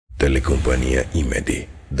ტელეკომპანია იმედი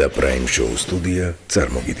და პრაიმ შოუ სტუდია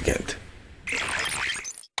წარმოგიდგენთ.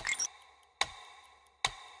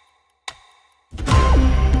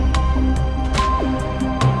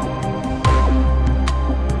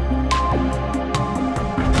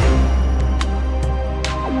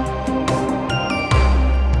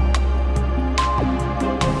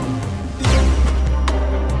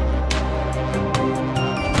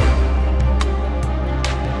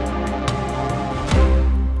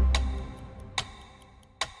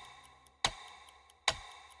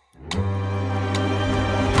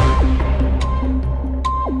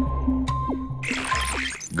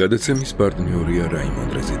 გადაცემის პარტნიორია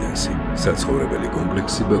რაიმონდ რეზიდენსი, საცხოვრებელი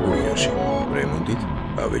კომპლექსი ბაგურიაში, რემონტით,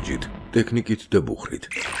 ავეჯით, ტექნიკით და ბუხრით.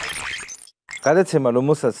 გადაცემა,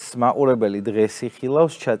 რომელსაც მაყურებელი დღეს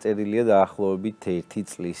იხილავს, ჩაწერილია დაახლოებით 1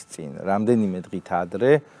 წლის წინ. რამდენიმე დღით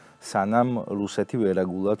ადრე, სანამ რუსეთი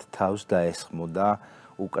ვერაგულად თავს დაესხმოდა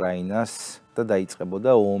უკრაინას და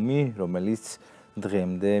დაიწყებოდა ომი, რომელიც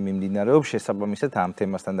დღემდე მიმდინარეობს. შესაბამისად, ამ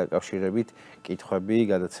თემასთან დაკავშირებით კითხვები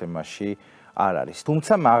გადაცემაში არ არის.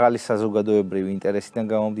 თუმცა მაღალი საზოგადოებრივი ინტერესიდან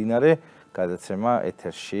გამომდინარე, გადაცემა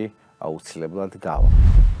ეთერში აუცილებლად გავა.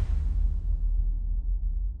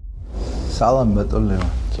 სალამი ბატონ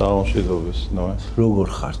ლევან. სამშვიდობის, ნოე. როგორ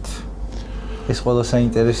ხართ? ეს ყველა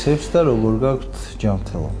საინტერესებს და როგორ გაქვთ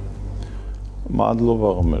ჯანმრთელობა? მადლობა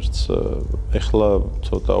ღმერთს. ეხლა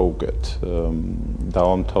ცოტა უკეთ.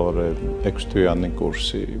 დავამთავრე 6 თვიანი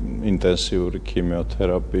კურსი ინტენსიური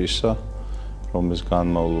ქიმიოთერაპიისა. რომლის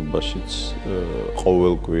განმავლობაშიც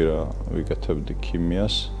ყოველ კვირა ვიკეთებდი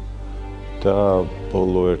ქიმიას და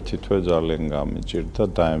ბოლო 1 თვე ძალიან გამიჭირდა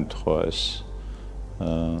დაემთხვა ეს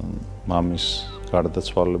მამის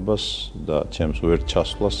გარდაცვალებას და ჩემს ვერ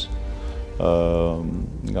ჩასვლას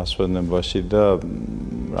გასვენებაში და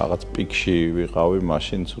რაღაც პიკში ვიყავი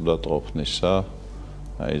მაშინ ცუდად ყოფნისა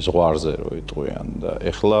აი ზღვარზე რო იტყვიან და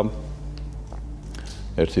ეხლა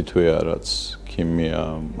 1 თვეა რაც ქიმია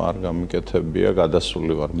არ გამიკეთებია,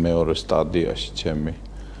 გადასული ვარ მეორე სტადიაში ჩემი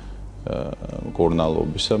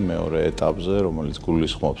კურნალობისა, მეორე ეტაპზე, რომელიც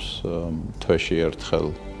გულისხმობს თვეში ერთხელ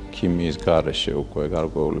ქიმიის გარეშე უკვე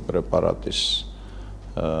გარკვეული პრეპარატის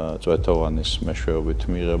წვეთოვანის მეშვეობით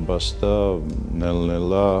მიღებას და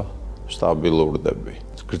ნელ-ნელა სტაბილურდები.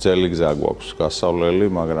 გრძელი გზა გვაქვს გასავლელი,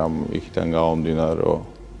 მაგრამ იქიდან გამომდინარე, რომ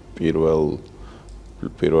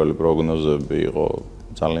პირველი პროგნოზები იყო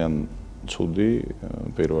ძალიან ცუდი,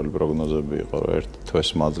 პირველი პროგნოზები იყო, რომ 1 თვეს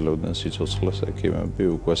მაძლევდნენ სიცოცხლეს ექიმები,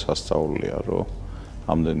 უკვე სასწაულია, რომ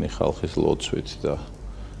ამდენი ხალხის ლოცვით და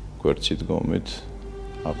გვერდში დგომით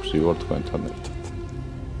აქვს ივარ თქვენთან ერთად.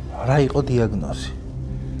 რა იყო დიაგნოზი?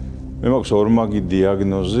 მე მაქვს ორმაგი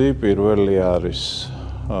დიაგნოზი, პირველი არის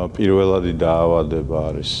პირველადი დაავადება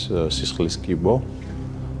არის სისხლის კიბო,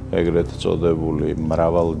 ეგრეთ წოდებული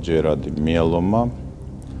მრავალჯერადი მიელომა.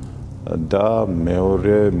 და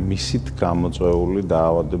მეორე მისით გამოწვეული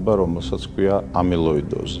დაავადება, რომელსაც ქვია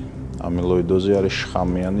ამილოიდოზი. ამილოიდოზი არის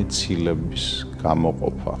შხამიანი ცილების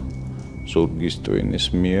გამოყოფა ზურგის ტვინის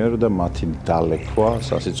მიერ და მათი დალექვა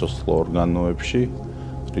სასიცოცხლო ორგანოებში,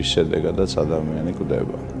 რის შედეგადაც ადამიანი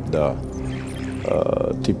კვდება. და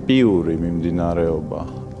ტიპიური მიმდინარეობა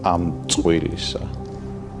ამ წვილისა,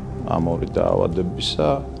 ამ ორი დაავადებისა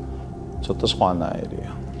ცოტა სხვანაირია.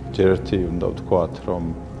 ჯერ ერთი უნდა ვთქვათ, რომ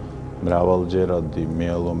მრავალჯერადი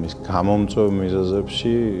მიელომის გამომწვევ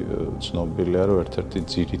მიზეზებში ცნობილია, რომ ერთ-ერთი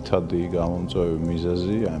ძირითადი გამომწვევი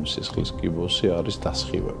მიზეზი ამ სისხლის კიბოსი არის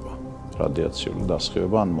დასხივება, რადიაციული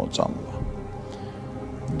დასხივება ან მოწამვლა.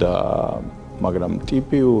 და მაგრამ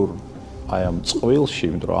ტიპიურ აი ამ წყვილში,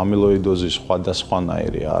 იმიტომ რომ ამილოიდოზი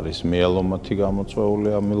სხვადასხვანაირი არის, მიელომათი გამოწვეული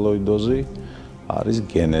ამილოიდოზი არის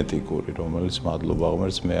გენეტიკური, რომელიც მადლობა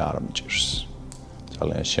ღმერთს მე არ მჭირს.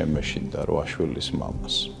 ძალიან შემეშინდა 8 შვილის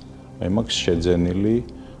მამას. მე მაქვს შეძენილი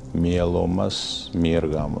მიელომას მიერ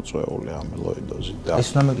გამოწვეული ამილოიდოზი და ეს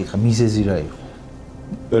უნდა მეკითხა, მიზეზი რა იყო?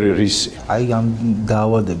 რისი? აი ამ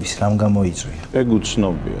დაავადების რამ გამოიწვია? ეგ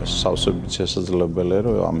უცნობია, სავსებით შესაძლებელია,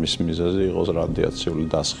 რომ ამის მიზეზი იყოს რადიაციული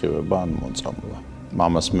დასხივება ან მოწამვლა.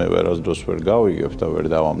 მამას მე ვერასდროს ვერ გავიგებ და ვერ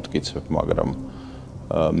დავამტკიცებ, მაგრამ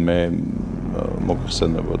მე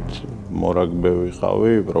მოგხსენებოდ მორაგბე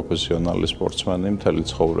ვიყავი, პროფესიონალი სპორტსმენი, მთელი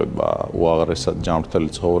ცხოვრება უაღრესად ჯანმრთელი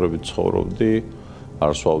ცხოვრებით ცხოვრობდი,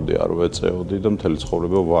 არ სვავდი, არ ვეწეოდი და მთელი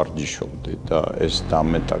ცხოვრება ვარჯიშობდი და ეს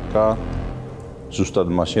დამეტაკა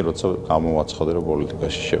ზუსტად მაშინ, როცა გამოვაცხადე, რომ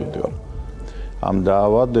პოლიტიკაში შევდივარ. ამ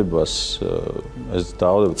დაავადებას ეს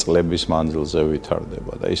დაავადება წლების მანძილზე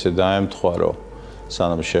ვითარდება და ისე დაემთხვა, რომ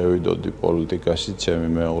სანამ შევიდოდი პოლიტიკაში, ჩემი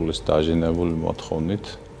მეუღლის დაჟინებული მოთხოვნით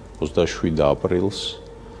 27 აპრილს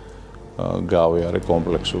გავიარე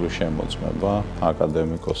კომპლექსური შემოწმება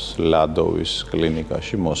აკადემიკოს ლადოვის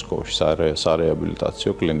კლინიკაში, მოსკოვში,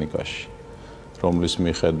 სარეაბილიტაციო კლინიკაში, რომლის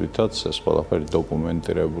მიხედვითაც ეს ყველაფერი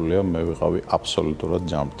დოკუმენტირებულია, მე ვიყავი აბსოლუტურად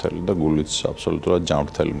ჯანმრთელი და გულიც აბსოლუტურად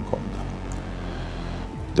ჯანმრთელი მქონდა.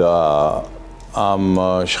 და ამ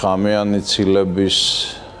შხამიანი ცილების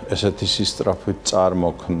ესეთი სისწრაფით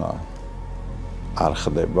წარმოქმნა არ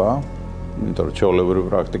ხდება, იმიტომ რომ ჩვეულებრივ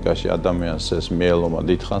პრაქტიკაში ადამიანს ეს მიელომა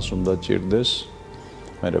დიდხანს უნდა ჭირდეს,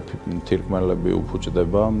 მერე თირკმელები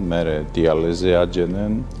უფუჭდება, მერე დიალიზზე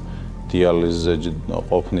აჯენენ, დიალიზზე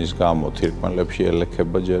ყოფნის გამო თირკმელებში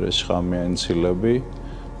ელექება ჯერ ეს შხამიანი ცილები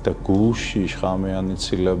და გულში შხამიანი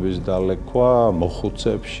ცილების დალექვა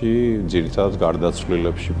მოხუცებში, ძირითადად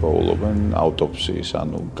გარდაცვლილებში პოულობენ ავტოპსიის,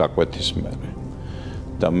 ანუ გაკვეთის მერე.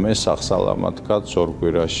 და მე სახსალამათკაც 2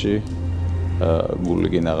 კვირაში გული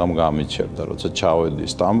გინაღამ გამიჩერდა, როცა ჩავედი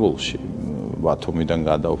სტამბოლში, ბათუმიდან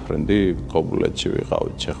გადავფრენდი, ყობულეთში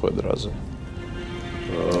ვიყავით შეხვედრაზე.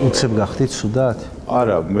 უცებ გახდით ცუდად?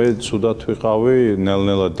 არა, მე ცუდად ვიყავი,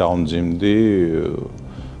 ნელ-ნელა დავმძიმდი,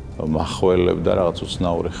 მახველებდა, რაღაც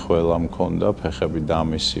უცნაური ხველა მქონდა, ფეხები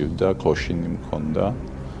დამისივდა, ქოშინი მქონდა.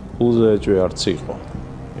 გულზე ეჭვი არც იყო.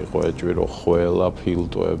 იყო ეჭვი რო ხველა,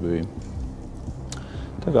 ფილტვები.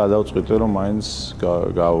 და გადავწყვიტე რომ მაინც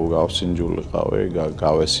გავსინჯულიყავი,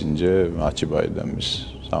 გავესინჯე აჩიბაიდემის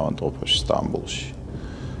სამავთყოფოში სტამბოლში.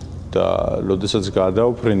 და როდესაც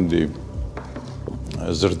გადავფრინდი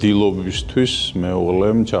ზრდილობისთვის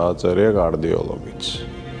მეუღლემ ჩააწერია კარდიოლოგიც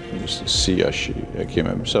სიაში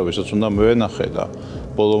ექიმებისა, ვისაც უნდა მევენახე და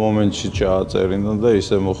ბოლო მომენტში ჩააწერინა და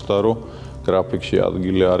ისე მოხდა რომ გრაფიკში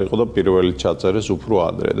ადგილი არ იყო და პირველი ჩაწერეს უფრო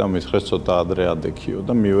ადრე და მითხრეს ცოტა ადრე ადექიო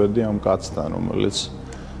და მივედი ამ კაცთან, რომელიც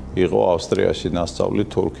იყო ავსტრიაში ნასწავლი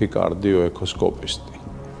თურქი კარდიოეკოსკოპისტი.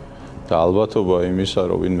 და ალბათობა იმისა,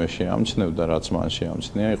 რომ ვინმე შეამჩნევდა, რაც მან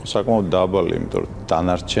შეამჩნია, იყო საკმაოდ დაბალი, იმიტომ რომ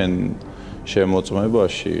დანარჩენ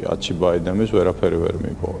შემოწმებაში აჩიბაიდემის ვერაფერი ვერ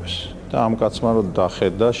მიპოვეს. და ამ კაცმა რომ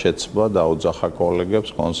დახედა, შეცბა, დაუძახა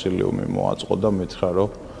კოლეგებს, კონსილიუმი მოაწყო და მითხრა, რომ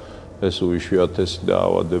ეს უიშვიათესი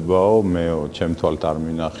დაავადებაო, მეო, ჩემ თვალთ არ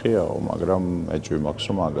მინახიაო, მაგრამ ეჭვი მაქვს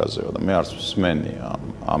რომ აგაზეო და მე არც მსმენია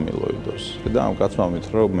ამილოიდოს. და ამ კაცმა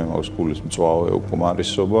მითხრა, რომ მე მაქვს გულის მწვავე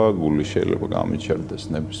უკმარისობა, გული შეიძლება გამიჩერდეს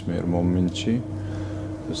ნებისმიერ მომენტში.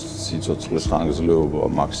 სიცოცხლის ხანგრძლივობა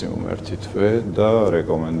მაქსიმუმ 1 თვე და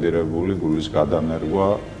რეკომენდირებული გულის გადანერგვა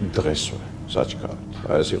დღესვე, საჩქაროდ.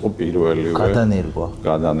 ეს იყო პირველივე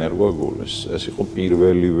გადანერგვა გულის. ეს იყო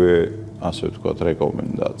პირველივე, ასე ვთქვათ,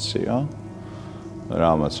 რეკომენდაცია.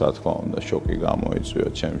 რამაც რა თქმა უნდა შოკი გამოიწვია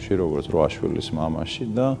ჩემში, როგორც 8 შვილის მამაში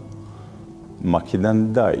და მაქედან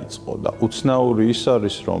დაიწყო და უცნაური ის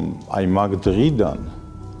არის, რომ აი მაგ დღიდან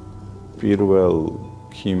პირველ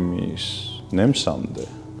ქიმიის ნემსამდე,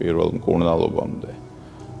 პირველ მკურნალობამდე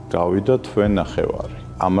გავიდა თვე ნახევარი.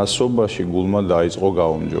 ამასობაში გულმა დაიწყო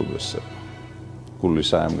გაუმჯობესება. გულის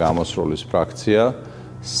აი ამ გამოსროლის ფრაქცია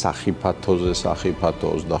სახიფათოზე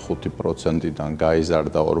 25%-დან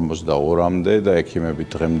გაიზარდა 42-მდე და ექიმები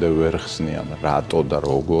დღემდე ვერ ხსნიან რატო და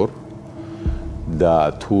როგორ. და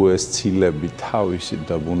თუ ეს ცილები თავისით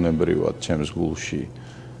და ბუნებრივად ჩემს გულში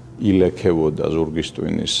ილექებოდა ზურგის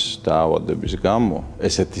ტვინის დაავადების გამო,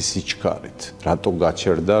 ესეთი სიჩქარით, რატო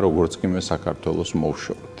გაჩერდა, როგორც კი მე საქართველოს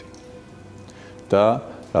მოვშორდი. და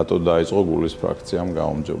რატო დაიწყო გულის ფრაქციამ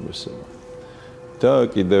გაუმჯობესება. და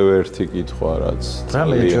კიდევ ერთი კითხვა, რაც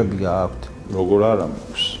რამე ეჭვები გააქვთ? როგორ არა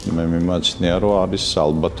მაქვს. მე მიმაჩნია, რომ არის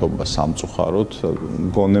ალბათობა სამწუხაროდ,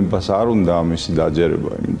 გონებას არ უნდა ამისი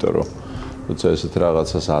დაჯერება, იმიტომ რომ როცა ესეთ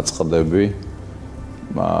რაღაცას აწყდები,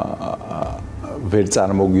 ვერ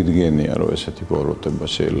წარმოგიდგენია, რომ ესეთი ბოროტება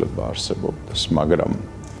შეიძლება არსებობდეს, მაგრამ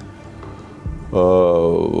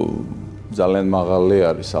ძალიან მაღალი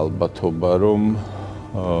არის ალბათობა, რომ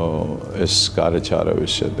ეს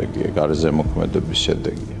გარეჩარევის შედეგია, გარეზემოქმედების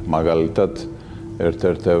შედეგია. მაგალითად,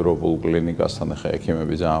 ერთ-ერთ ევროპულ კლინიკასთან ახლა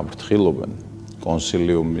ექიმები ძალიან ფრთხილობენ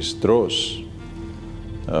კონსილიუმის დროს.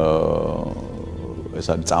 ეს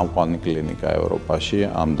არის წამყვანი კლინიკა ევროპაში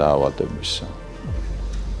ამ დაავადებისა.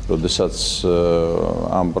 როდესაც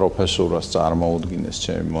ამ პროფესორას წარმოუდგინეს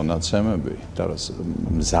ჩემი მონაცემები და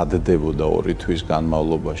მზადდებოდა 2 თვის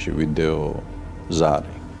განმავლობაში ვიდეო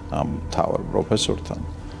ზარი ამ თავარ პროფესორთან.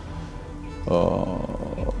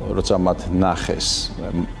 როცა მათ ნახეს,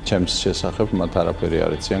 ჩემს შესახებ მათ არაფერი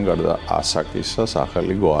არ იციან გარდა ასაკისა,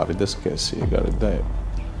 სახელი, გვარი და სქესი, ეგარი და ება.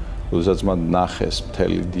 როდესაც მათ ნახეს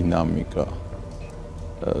მთელი დინამიკა,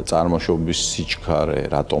 წარმოშობის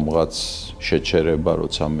სიჩქარე, რატომღაც შეჩერება,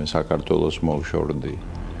 როცა მე საქართველოს მოვშორდი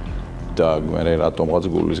და მე რატომღაც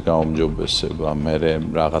გულის გაუმჯობესება, მე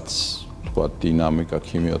რაღაც თქვა დინამიკა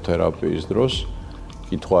ქიმიოთერაპიის დროს,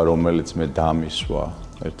 კითხვა რომელიც მე დამისვა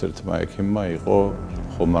ერთ-ერთმა ექიმმა იყო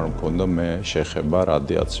ხომ არ მქონდა მე შეხება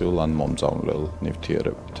რადიაციულ ან მომწამლელ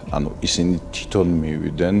ნივთიერებებთან. ანუ ისინი თვითონ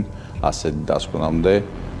მივიდნენ ასეთ დასკვნამდე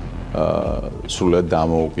სულად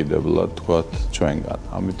დამოუკიდებლად თქვათ ჩვენგან.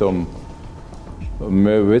 ამიტომ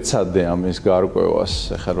მე ვეცადე ამის გარკვევას,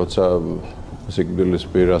 ეხლა როცა სიკვდილის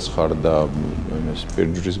პირას ხარ და იმის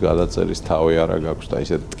პირჯვრის გადაწერის თავი არა გაქვს და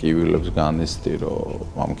ისეთ ტკივილებს განიცდი,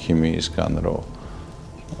 რომ ამ ქიმიისგან რომ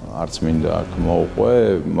არც მინდა აქ მოვყვე,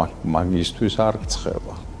 მაგისთვის არ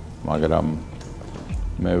გცხება. მაგრამ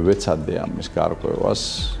მე ვეცადე ამის გარკვევას,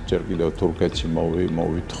 ჯერ კიდევ თურქეთში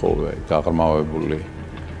მოვითხოვე გაღრმავებული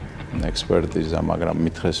ექსპერტიზა, მაგრამ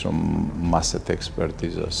მითხრეს რომ მასეთ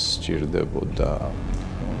ექსპერტიზას სჭირდებოდა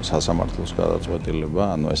სასამართლოს გადაწყვეტილება,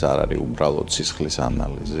 ანუ ეს არ არის უბრალოდ სისხლის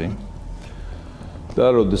ანალიზი. და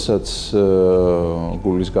როდესაც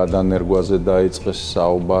გულის გადანერგვაზე დაიწყეს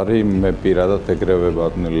საუბარი, მე პირადად ეგრევე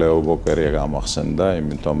ბატონი ლეო ბოკერია გამახსენდა,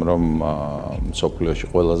 იმიტომ რომ მსოფლიოში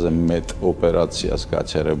ყველაზე მეტ ოპერაციას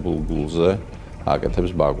გაჩერებულ გულზე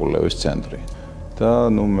აკეთებს ბაკულევის ცენტრი.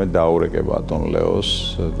 და ნუ მე დაურეკე ბატონ ლეოს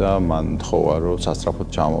და მან თხოვა რომ სასწრაფოდ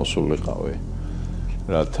ჩამოვსულიყავი.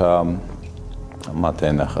 რათა მათ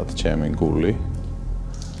ენახათ ჩემი გული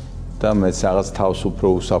და მეც რაღაც თავს უფრო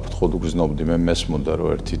უსაფრთხოდ გრძნობდი. მე მესმოდა რომ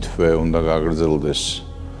ერთი თვე უნდა გაგრძელდეს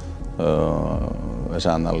ეს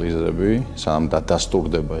ანალიზები, სანამ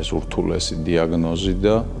დადასტურდება ეს ურთულესი დიაგნოზი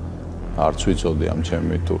და არც ვიცოდი ამ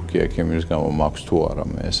ჩემი თურქი ექიმის გამო მაქვს თუ არა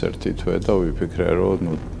მე ეს ერთი თვე და ვიფიქრე რომ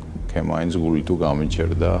ნუ კემაინს გული თუ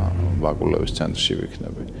გამიჩერდა ბაკულევის ცენტრში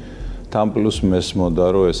ვიქნები. თან პლუს მესმოდა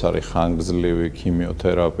რომ ეს არის ხანგრძლივი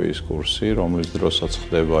ქიმიოთერაპიის კურსი, რომლის დროსაც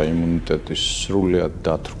ხდება იმუნიტეტის სრულად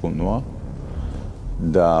დათრგუნვა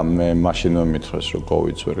და მე მაშინვე მითხრეს რომ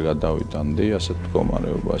კოვიდს ვერ გადავიტანდი ასეთ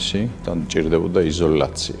მდგომარეობაში და მჭირდებოდა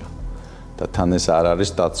იზოლაცია. და თან ეს არ არის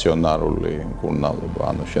სტაციონარული მკურნალობა,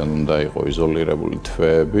 ანუ შენ უნდა იყო იზოლირებული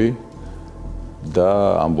თვეები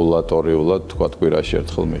და ამბულატორიულად თქვათ კვირაში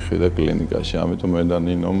ერთხელ მივხვიდე კლინიკაში. ამიტომ მე და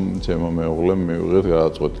ნინომ ჩემო მეუღლემ მივიღეთ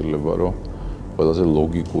გადაწყვეტილება, რომ ყველაზე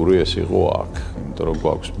ლოგიკური ეს იყო აქ, იმიტომ რომ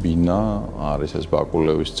გვაქვს ბინა, არის ეს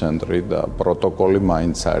ბაკულევის ცენტრი და პროტოკოლი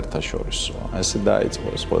მაინც საერთაშორისოა. ესე დაიწყო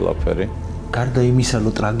ეს ყველაფერი. გარდა იმისა,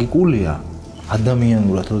 რომ ტრაგიკულია,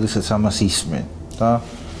 ადამიანურად, როდესაც ამას ისმენ და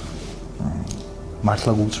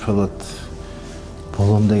მართლა გულწრფელად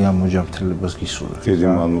ბოლომდე ამოჯამრთელებას გისურვებ. დიდი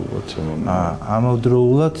მადლობა ჩემო.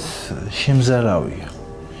 ამავდროულად შემზარავია.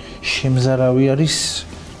 შემზარავი არის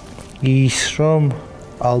ის, რომ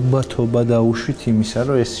ალბათობა დაუშვით იმისა,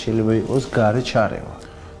 რომ ეს შეიძლება იყოს გარე ჩარევა.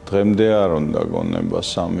 დღემდე არ უნდა გონება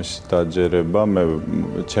სამის დაჯერება, მე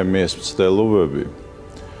ჩემი ეს მცდელობები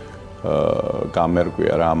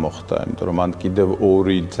გამერკვია რა მოხდა, იმიტომ რომ მან კიდევ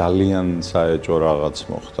ორი ძალიან საეჭო რაღაც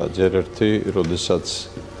მოხდა. ჯერ ერთი, როდესაც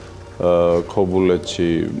ქობულეთში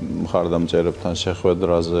მხარდამჭერებთან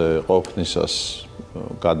შეხვედრაზე ყოფნისას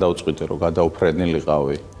გადავწყვიტე, რომ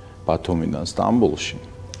გადავფრენილიყავი ბათუმიდან სტამბოლში.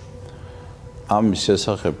 ამის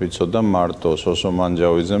შესახებ იცოდა მარტო სოსო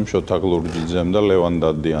მანჯავიძემ, შოთა გლურჯიძემ და ლევან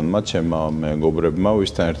დადიანმა, ჩემმა მეგობრებმა,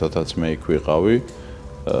 ვისთან ერთადაც მე იქ ვიყავი.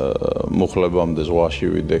 მუხლებამდე ზღვაში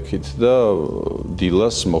ვიდექით და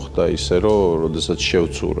დილას მოხდა ისე, რომ როდესაც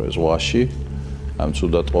შევცურე ზღვაში, ამ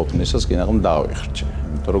ცუდად ყოფნისას კინაღამ დავიხრჩე.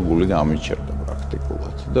 იმიტომ რომ გული გამიჩერდა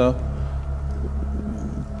პრაქტიკულად და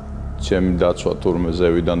ჩემი დაცვა თურმე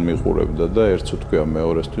ზევიდან მიყურებდა და ერთს ვთქვია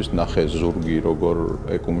მეორესთვის ნახე ზურგი როგორ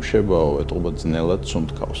ეკუმშებაო, ეტყობა ძნელად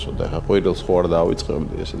სუნთქავსო და ხა ყვირილს ხო არ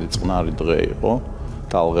დავიწყებდი, ესეთი წყნარი დღე იყო,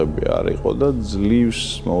 ტალღები არ იყო და ძლივს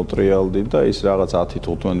მოუტრიალდი და ის რაღაც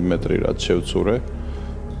 10-15 მეტრი რაც შევცურე,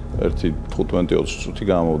 ერთი 15-20 წუთი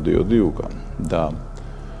გამოვდიოდი უკან და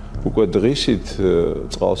უკვე დღისით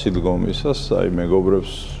წყალში დგომისას აი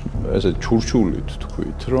მეგობრებს ესე ჩურჩულით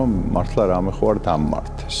თქვით, რომ მართლა რამე ხო არ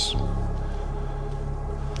დამმართეს.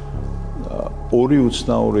 ორი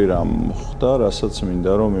უცნაური რამ ხდა, რასაც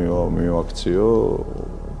მინდა რომ მივაქციო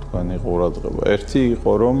თქვენი ყურადღება. ერთი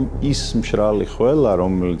იყო რომ ის მშრალი ხველა,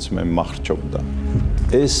 რომელიც მე მახრჩობდა,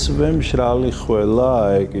 ესვე მშრალი ხველა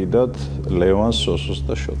აეკიდათ ლევანს, სოსოს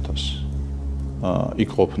და შოთას. იქ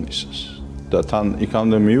ყოფნისას. და თან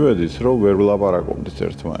იქამდე მივედით, რომ ვერ ვლაპარაკობდით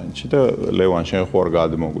ერთმანეთში და ლევან შენ ხო არ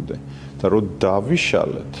გადმოგვდე და რომ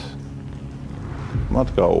დავიშალეთ მათ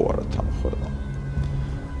გაუვარათ ამ ყველა.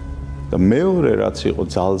 და მეორე რაც იყო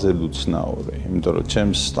ძალზედ უცნაური, იმიტომ რომ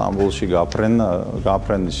ჩემს სტამბოლში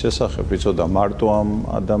გაფრენის შესახებ იცოდა მარტო ამ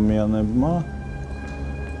ადამიანებმა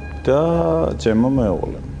და ჩემმა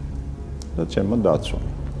მეუღლემ და ჩემმა დაცვამ.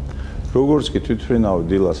 როგორც კი თვითმფრინავი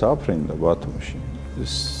დილას აფრინდა ბათუმში,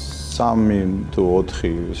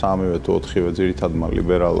 სამივე თუ ოთხივე ძირითადმა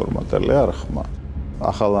ლიბერალურმა ტელეარხმა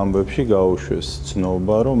ახალ ამბებში გაუშვეს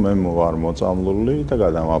ცნობა, რომ მე ვარ მოწამლული და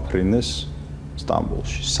გადამაფრინეს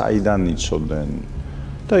სტამბოლში. საიდან იცოდნენ?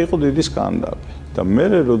 და იყო დიდი სკანდალი. და მე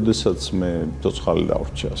როდესაც მე ცოცხალი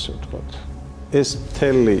დავრჩი, ასე ვთქვათ. ეს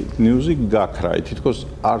მთელი ნიუზი გაქრა, თითქოს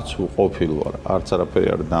არც უყოფილ ვარ, არც არაფერი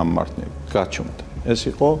არ დამმართნი, გაჩუმდა. ეს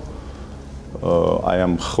იყო აი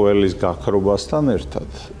ამ ხველის გაქრობასთან ერთად.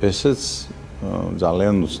 ესეც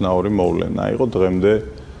ძალიან უცნაური მოვლენა იყო დღემდე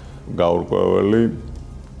გაურკვეველი,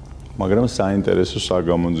 მაგრამ საინტერესო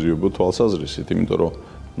საგამოძიებო თვალსაზრისით, იმიტომ რომ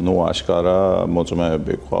ნუ აშკარა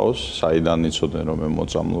მოწმეები ყავს, საიდან იცოდნენ რომ მე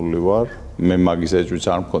მოწამლული ვარ, მე მაგის ეჭვიც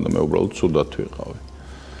არ მქონდა, მე უბრალოდ ცუდად ვიყავი.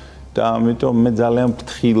 და ამიტომ მე ძალიან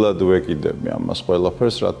ფრთხილად ვეკიდები ამას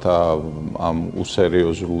ყველაფერს, რათა ამ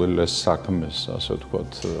უსერიოზულ საქმეს, ასე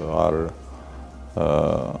ვთქვათ, არ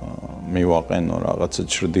მივაყენო რაღაცა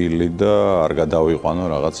ჭრდილი და არ გადავიყვანო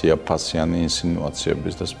რაღაც იაფფასიანი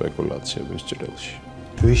ინსინუაციების და სპეკულაციების ჭრილში.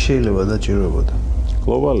 ვის შეიძლება დაჭირვებოდა?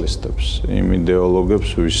 გლობალისტებს, იმ იდეოლოგებს,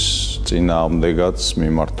 ვის წინააღმდეგაც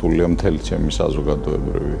მიმართულია მთელი ჩემი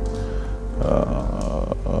საზოგადოებრივი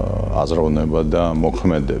აზროვნება და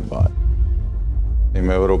მოქმედება. იმ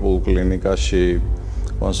ევროპულ კლინიკაში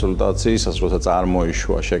კონსულტაციისას, როცა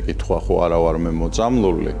წარმოიშვა შეკითხვა, ხო არა ვარ მე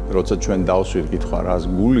მოწამლული, როცა ჩვენ დავსვით კითხვა, რას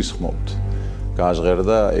გულისხმობთ,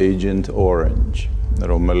 გაჟღერდა Agent Orange,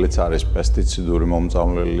 რომელიც არის პესტიციდური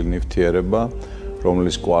მომწამლელი ნივთიერება,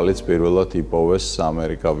 რომლის კვალიც პირველად იპოვეს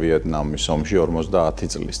ამერიკა-ვიეტნამის ომში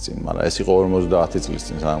 50 წლის წინ, მაგრამ ეს იყო 50 წლის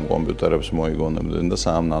წინ, სანამ კომპიუტერებს მოიგონებდნენ და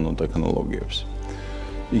სანამ ნანოტექნოლოგიებს.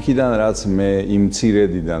 იქიდან რაც მე იმ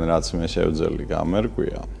მცირედიდან რაც მე შევძელი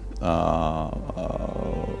გამერკვია,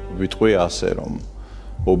 ვიტყვი ასე, რომ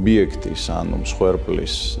ობიექტის, ანუ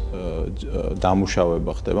მსხვერპლის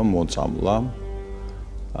დამუშავება ხდება მოწამლა.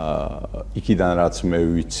 იქიდან რაც მე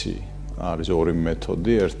ვიცი, არის ორი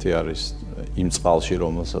მეთოდი, ერთი არის იმ წყალში,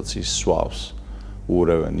 რომელსაც ისვავს,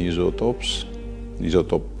 ურევენ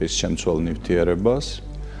იზოტოპის შემცველ ნივთიერებას,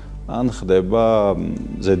 ან ხდება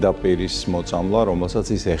ზედაპირის მოწამლა, რომელსაც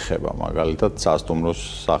ის ეხება, მაგალითად სასტუმროს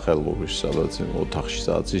სახელურის, სადაც ოთახში,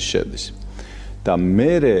 სადაც ის შედის. და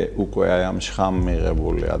მერე უკვე აი ამ შხამ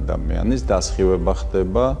მიღებული ადამიანის დასხივება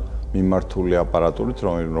ხდება მიმართული აპარატურით,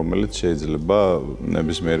 რომელიც შეიძლება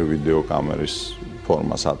ნებისმიერი ვიდეო კამერის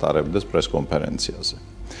ფორმას ატარებდეს პრესკონფერენციაზე.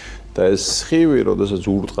 და ეს სხივი, როდესაც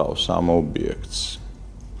ურტყავს ამ ობიექტს,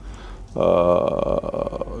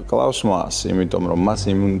 კლავს მას, იმიტომ რომ მას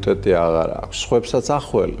იმუნიტეტი აღარ აქვს, სხვებსაც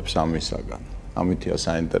ახველებს ამისაგან. ამითია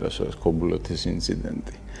საინტერესო ეს ქობულეთის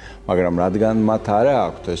ინციდენტი. მაგრამ რადგან მათ არ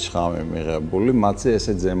აქვთ ეს შხამი მიღებული, მათზე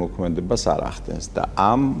ესეთ ზემოქმედებას არ ახდენს და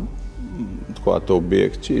ამ თქვათ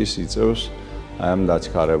ობიექტში ის იწევს ამ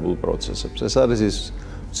დაჩქარებულ პროცესებს. ეს არის ის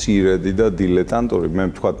მცირედი და დილეტანტური, მე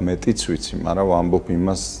ვთქვათ მეტიც ვიცი, მაგრამ ვამბობ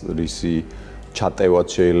იმას, რისი ჩატევად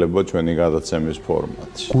შეიძლება ჩვენი გადაცემის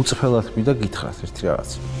ფორმატში. გუწფელად მინდა გითხრათ ერთი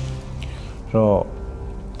რაღაც. რომ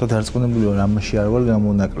და დარწმუნებული ვარ, ამაში არ ვარ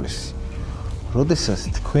გამონაკლისი. როდესაც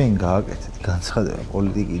თქვენ გააკეთეთ განცხადება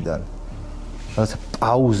პოლიტიკიდან, რაღაცა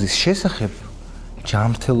პაუზის შესახებ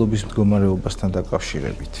ჯანმრთელობის მდგომარეობასთან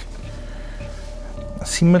დაკავშირებით.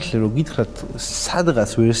 სიმართლე რომ გითხრათ, სადღაც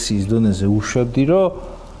ვერსიის დონეზე უშვებდი, რომ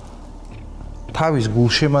თავის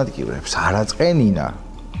გულშემატკივრებს არ აწყენინა,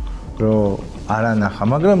 რომ არ ანახა,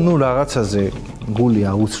 მაგრამ ნუ რაღაცაზე გული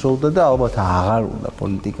აუცროვდა და ალბათ აღარ უნდა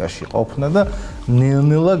პოლიტიკაში ყოფნა და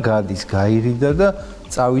ნელ-ნელა გადის, გაირიდა და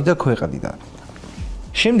წავიდა ქვეყნიდან.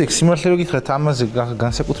 შემდეგ სიმართლე რომ გითხრათ, ამაზე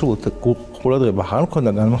განსაკუთრებულად ყურადღება არ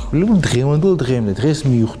მქონდა განმახვილებული დღევანდელ დღემდე. დღეს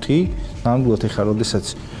მივხვდი, ნამდვილად ეხლა როდესაც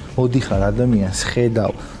მოდიხარ ადამიანს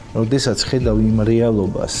ხედავ, როდესაც ხედავ იმ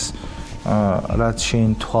რეალობას, რაც შენ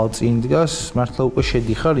თვალწინ დგას, მართლა უკვე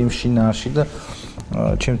შედიხარ იმ შინაარსში და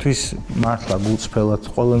ჩემთვის მართლა გულწრფელად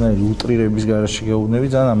ყველანაირი უტრირების გარშე გეუბნები,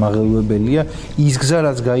 ძალიან ამაღელვებელია. ის გზა,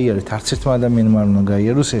 რაც გაიარეთ, არც ერთმა ადამიანმა არ უნდა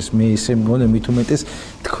გაიაროს, ეს მე ესე მგონია მით უმეტეს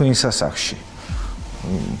თქვენ სასახში.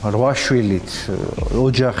 8 შვილით,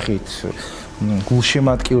 ოჯახით,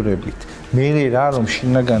 გულშემატკივრებით. მე რა რომ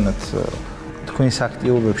შინაგანად თქვენს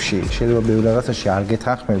აქტიობებში შეიძლება ბევრ რაღაცაში არ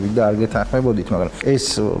გეთანხმებით და არ გეთანხმებოდით, მაგრამ ეს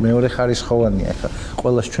მეორე ხარისხოვანია. ეხლა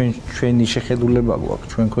ყველას ჩვენი შეხედულება გვაქვს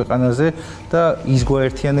ჩვენ ქვეყანაზე და ის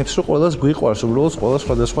გვაერთიანებს, რომ ყველას გვიყვარს, უბრალოდ ყველას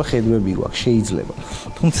სხვადასხვა ხედვები გვაქვს, შეიძლება.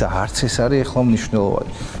 თუმცა არც ეს არის ეხლა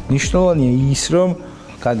მნიშვნელოვანი. მნიშვნელოვანია ის, რომ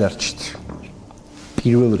გადარჩით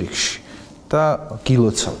პირველ რიგში და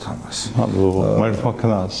გილოცავთ ამას.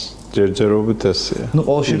 მართლაც ჯერჯერობით ესეა. ნუ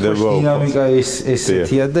ყოველ შემთხვევაში დინამიკა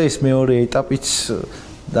ესეთია და ეს მეორე ეტაპიც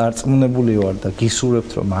დარწმუნებული ვარ და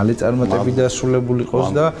გისურვებთ რომ მალე წარმატებით დასრულებული იყოს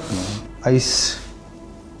და აი ეს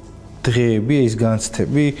დღეები, ეს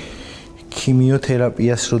განცდები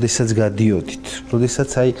ქიმიოთერაპიას როდესაც გადიოდით, როდესაც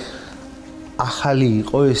აი ახალი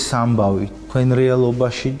იყო ეს ამბავი თქვენ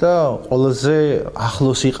რეალობაში და ყველაზე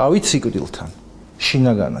ახლოს იყავით სიკვდილთან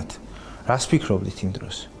შინაგანად. რას ფიქრობდით იმ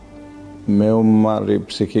დროს? მეომარი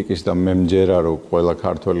ფსიქიკის და მე მჯერა რომ ყველა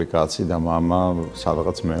ქართველი კაცი და мама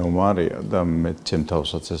სადღაც მეომარია და მე ჩემ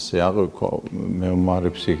თავსაც ესე აღვიქვა მეომარი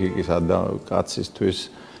ფსიქიკის და კაცისთვის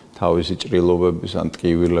თავისი ჭრილობების ან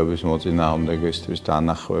ტკივილების მოწინააღმდეგისთვის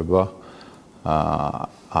დანახვება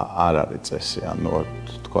არ არის წესი. ანუ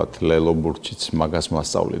თქვათ ლელობურჩიც მაგას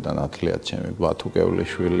მასწავლიდა ნათლიად ჩემი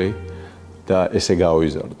ბათუკევლიშვილი და ესე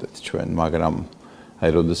გავიზარდეთ ჩვენ, მაგრამ აი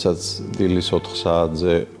როდესაც დილის 4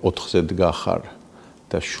 საათზე 4-ზე დგახარ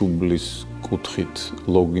და შუბლის კუთხით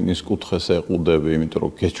ლოგინის კუთხეს ეყუდები, იმიტომ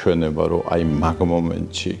რომ გეჩვენება რომ აი მაგ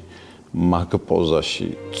მომენტში, მაგ პოზაში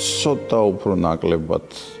ცოტა უფრო ნაკლებად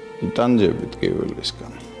იტანჯებით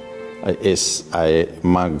კივილისგან. აი ეს აი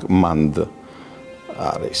მანდ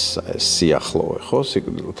არის სიახლოვე ხო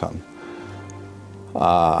სიკვდილთან.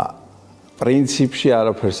 პრინციპში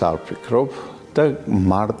არაფერს არ ფიქრობ და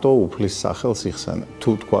მარტო უფლის სახელს იხსენებ. თუ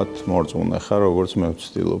თქვათ მორწმუნე ხარ, როგორც მე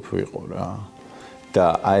ვცდილობ ვიყო რა. და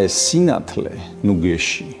აი ეს სინათლე, ნუ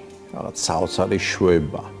გეში, რაღაც საოცარი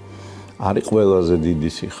შვება. არის ყველაზე დიდი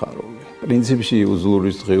სიხარული. პრინციპში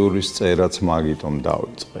უძლურის დღიურის წერაც მაგიტომ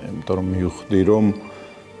დავიწყე, იმიტომ რომ მივხვდი რომ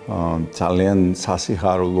ძალიან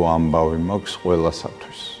სასიხარულო ამბავი მაქვს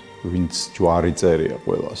ყველასათვის, ვინც ჯვარი წერია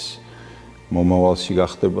ყველას. მომავალში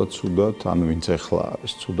გახდება ცუდად, ანუ ვინც ახლა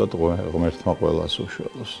არის ცუდად, ღმერთმა ყველას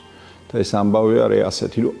უშველოს. და ეს ამბავი არის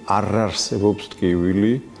ასეთი, რომ არ არსებობს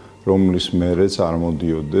ტკივილი, რომლის მერეც არ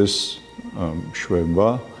მოდიოდეს შვება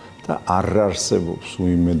და არ არსებობს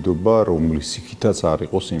უიმედობა, რომლის იქითაც არ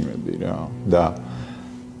იყოს იმედი რა. და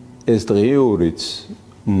ეს დღიურიც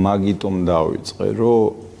მაგიტომ დავიწყე,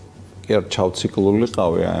 რომ კი არ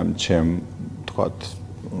ჩავციკლულიყავი აი ამ ჩემ თქვათ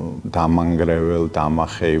დამანგრეվել,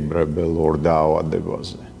 დამახეიბრებელ ორ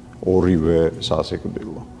დაავადებაზე, ორივე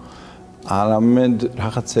სასიკვდილო. არამედ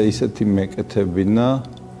რაღაცა ისეთი მეკეთებინა,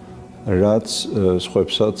 რაც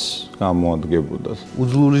სხვებსაც გამოადგებოდა.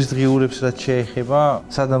 უძლურის დღიურებს რაც შეეხება,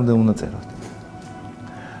 სადამდე უნდა წეროთ?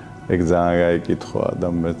 ეგ ძალიან გაიკითხვა და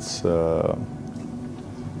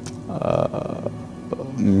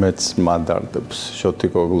მეც მადარდებს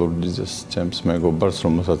შოთიკო გლურჯიძეს ჩემს მეგობარს,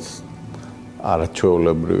 რომელსაც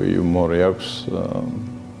არაჩვეულებრივი იუმორი აქვს,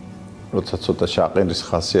 როცა ცოტა შაყირის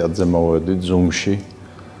ხასიათზე მოვედით ზუმში,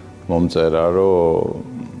 მომწერა, რომ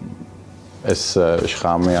ეს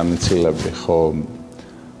შხამიანი ცილები ხო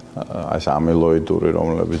ეს ამილოიდური,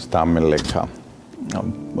 რომლებიც დამელექა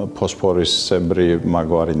ფოსფორისებრი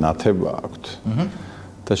მაგვარი ნათება აქვთ.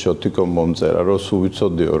 და შოთიკო მომწერა, რომ სულ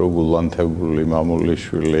ვიცოდიო, რომ გულანთებული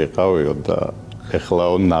მამულიშვილი იყავიო და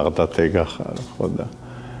ეხლაო ნაღდათ ეგახარ, ხო და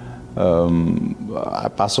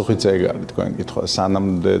პასუხიც ეგ არის თქვენ კითხვა,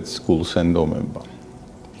 სანამდეც გულს ენდომება.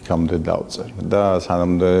 იქამდე დავწერ და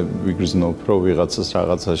სანამდე ვიგრძნობ, რომ ვიღაცას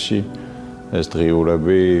რაღაცაში ეს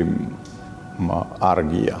დღიურები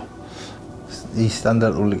არგია. ის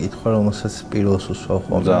სტანდარტული კითხვა, რომელსაც პირველს უსვავ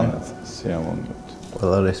ხოლმე. ძალიან სიამოვნებთ.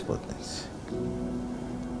 ყველა რესპონდენტს.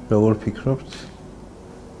 როგორ ფიქრობთ,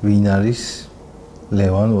 ვინ არის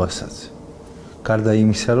ლევან ვასაძე? გარდა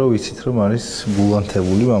იმისა, რომ ვიცით, რომ არის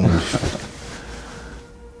გულანთებული მამულიშვილი.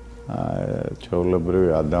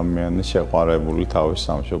 ჩვეულებრივი ადამიანი შეყვარებული თავის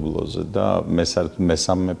სამშობლოზე და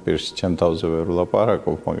მესამე პირში ჩემ თავზე ვერ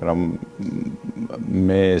ვლაპარაკობ, მაგრამ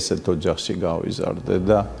მე ესეთ ოჯახში გავიზარდე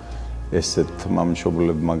და ესეთმა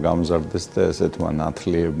მშობლებმა გამზარდეს და ესეთმა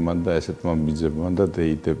ნათლიებმა და ესეთმა ბიძებმა და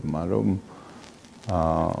დეიდებმა, რომ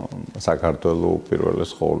საქართველოს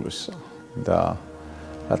უპირველეს ყოვლისა და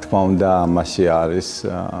რა თქმა უნდა ამაში არის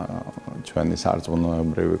ჩვენი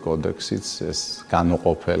სარწმუნოებრივი კოდექსიც, ეს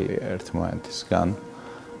განუყოფელია ერთმანეთისგან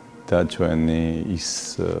და ჩვენი ის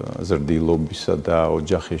ზრდილობისა და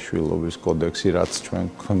ოჯახიშვილობის კოდექსი, რაც ჩვენ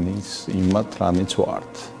გვქნის იმათ, რანიც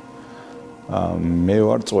ვართ. მე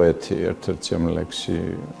ვარ წვეთი, ერთ-ერთ შემლექსში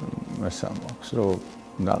ესა მაქვს, რომ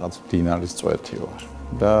რაღაც მდინარის წვეთი ვარ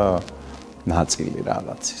და ნაწილი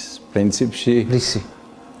რაღაცის. პრინციპში რისი?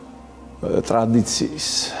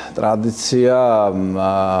 ტრადიცია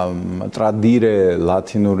ტრადირე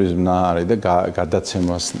ლათინური ზმნა არის და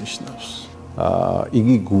გადაცემას ნიშნავს.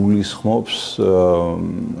 იგი გულისხმობს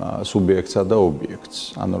სუბიექტსა და ობიექტს.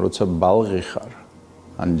 ანუ როცა ბალღი ხარ,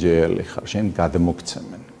 ან ჯელი ხარ, შენ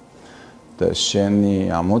გადმოგცემენ. და შენი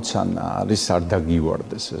ამოცანა არის არ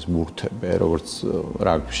დაგივარდეს ეს ბურთები, როგორც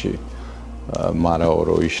რაგბში მარაო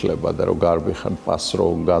რო იშლება და რო გარბი ხარ პასრო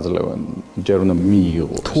გაძლევენ, ჯერ უნდა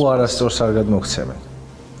მიიღოს. თუ არასდროს არ გადმოგცემენ.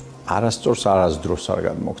 არასდროს არასდროს არ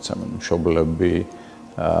გადმოგცემენ მშობლები,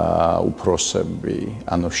 უფროსები,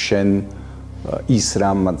 ანუ შენ ის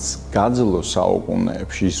რამაც გაძლო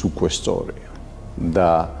საუკუნეებში ის უკვე სწორია.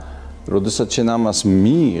 და როდესაც შენ ამას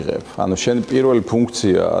მიიღებ, ანუ შენ პირველი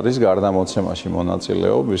ფუნქცია არის გარდამოცემაში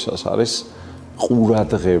მონაწილეობისას არის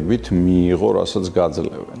ყურადღებით მიიღო, რასაც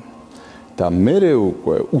გაძლევენ. და მერე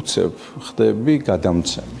უკვე უცებ ხდები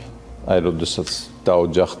გადამცემი. აი, როდესაც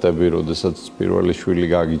დაოჯახდები, როდესაც პირველი შვილი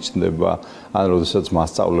გაგიჩნდება, ან როდესაც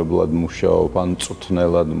მასწავლებლად მუშაობ, ან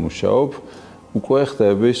წვრთნელად მუშაობ, უკვე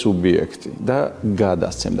ხდები სუბიექტი და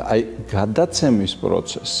გადასცემ. და აი, გადაცემის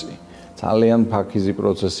პროცესი ძალიან ფაქიზი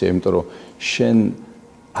პროცესია, იმიტომ რომ შენ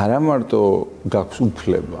არა მარტო გაქვს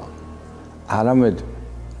უფლება, არამედ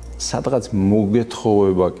სადღაც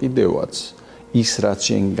მოგეთხოვება კიდევაც ის რაც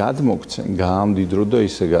შენ გადმოგცენ, გაამდიდრო და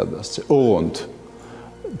ისე გადასცე. ოღონდ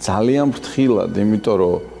ძალიან ფრთხილად, იმიტომ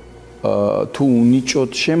რომ თუ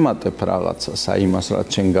უნიჭოდ შემატებ რაღაცას, აი იმას რაც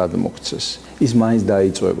შენ გადმოგცეს, ის მაინც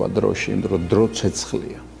დაიწვება დროში, იმიტომ რომ დრო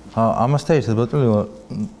ცეცხლია. ამასთან ერთად ბატონო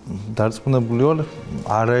დარწმუნებული ვარ,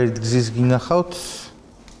 არაერთ გზის გინახავთ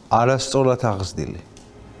არასწორად აღზრდილი.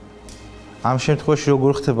 ამ შემთხვევაში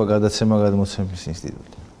როგორ ხდება გადაცემა-გადმოცემის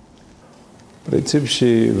ინსტიტუტი?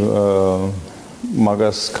 პრინციპში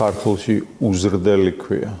მაგას ქართულში უზრდელი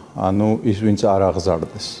ქვია, ანუ ის ვინც არ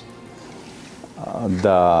აღზარდეს.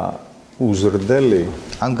 და უზრდელი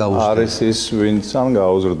ან გაუზრდელი არის ის ვინც ან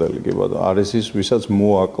გაუზრდელი კი ბატონო, არის ის ვისაც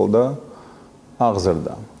მოაკლდა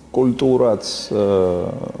აღზრდა. კულტურაც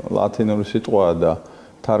ლათინური სიტყვაა და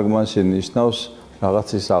თარგმანში ნიშნავს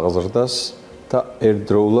რაღაცის აღზრდას და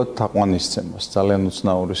ერთდროულად თაყვანისცემას. ძალიან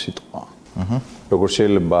უცნაური სიტყვაა. როგორ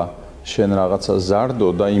შეიძლება შენ რაღაცა ზარდო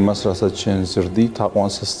და იმას, რასაც შენ ზრდი,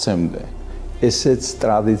 თაყვანსაც სცემდე. ესეც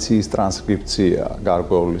ტრადიციის ტრანსკრიფცია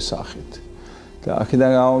გარკვეული სახით. და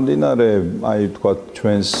აქედან გამომდინარე, აი თქვა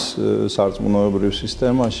ჩვენს სარწმუნოებრივ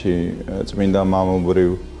სისტემაში, წმინდა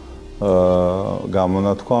მამობრივ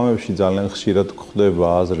გამონათქვამებში ძალიან ხშირად გვხვდება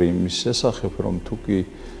აზრი იმის შესახებ, რომ თუ კი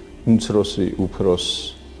უმცროსი უფროს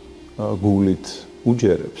გულით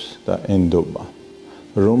უჯერებს და ენდობა,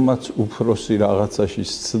 რომაც უფროსი რაღაცაში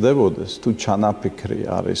სცდებოდეს, თუ ჩანაფიქრი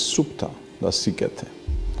არის სუფთა და სიკეთე,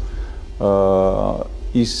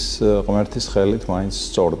 ის ღმერთის ხელით მაინც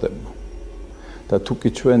სწორდება. და თუ კი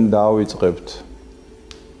ჩვენ დავიწყებთ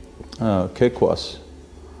ქექვას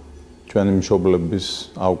ჩვენი მშობლების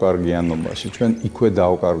ავკარგიანობაში, ჩვენ იქვე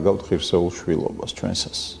დავკარგავთ ღირსეულ შვილობას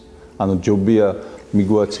ჩვენსას. ანუ ჯობია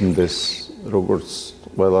მიგვაცინდეს, როგორც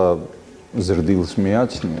ყველა ზრდილს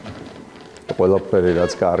მიაჩნია, ყველაფერი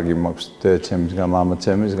რაც კარგი მაქვს დედაჩემისგან,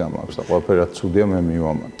 მამაცემისგან მაქვს და ყველაფერი რაც ცუდია მე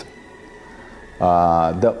მივამატე.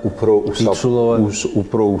 და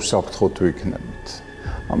უფრო უსაფრთხოთ ვიქნებით.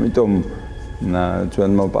 ამიტომ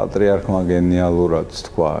ჩვენმა პატრიარქმა გენიალურად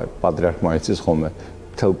თქვა, პატრიარქმა იცის ხოლმე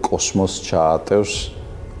მთელ კოსმოსს ჩაატევს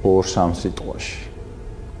 2-3 სიტყვაში.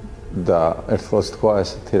 და ერთხელ თქვა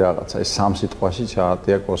ესეთი რაღაცა, ეს 3 სიტყვაში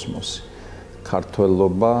ჩაატია კოსმოსი.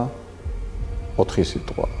 ქართველობა 4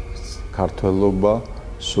 სიტყვა. ქართველობა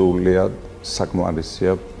სრულიად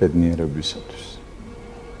საკმარისია ბედნიერებისათვის.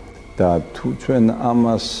 და თუ ჩვენ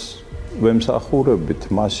ამას ვემსახურებით,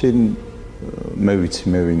 მაშინ მე ვიცი,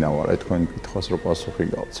 მე ვინა ვარ, აი თქვენ კითხვას რო პასუხი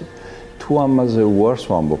გავცეთ. თუ ამაზე უარს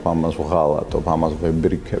ვამბობ, ამას ვღალატობ, ამას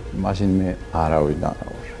ვებრიქებ, მაშინ მე არავინ არ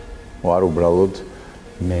ვარ. ვარ უბრალოდ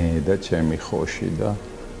მე და ჩემი ხოში და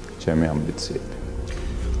ჩემი ამბიციები.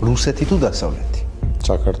 რუსეთი თუ დასავლეთი?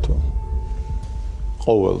 საქართველო.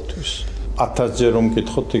 ყოველთვის. 1000 ჯერ რომ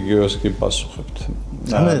მკითხოთ, იგივეს კი პასუხებთ.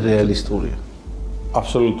 ძალიან რეალისტურია.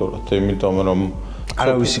 აბსოლუტურად, იმიტომ რომ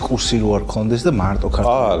არავისი კურსი რო არ ქონდეს და მარტო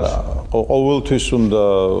ქართულში. არა, ყოველთვის უნდა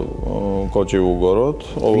კოჭი უგოროთ,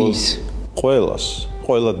 ყველას,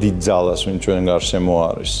 ყველა დიდ ძალას, ვინ ჩვენ გარშემო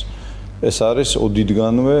არის. ეს არის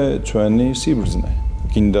ოდითგანვე ჩვენი სიბრძნე.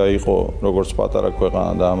 გინდა იყო როგორც პატარა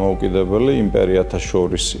ქვეყანა და ამოუკიდებელი იმპერიათა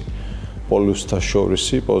შორისი, პოლუსთა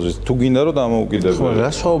შორისი პოზიცია. თუ გინდა რომ დამოუკიდებელი.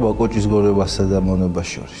 რა სხვაობა კოჭის გორებასა და მონებას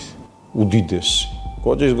შორის? უდიდესი.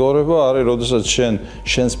 კოჭის გორება არის, როდესაც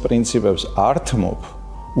შენს პრინციპებს ართმობ,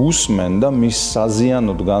 უსმენ და მის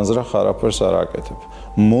საზიანოდ განზრახ არაფერს არ აკეთებ.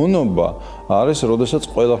 მონობა არის, როდესაც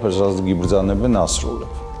ყველაფერს რაც გიბრძანებენ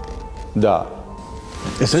ასრულებ. და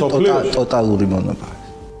ეს ტოტალური მონობა.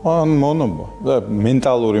 ან მონობა და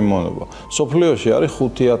მენტალური მონობა. სოფლიოში არის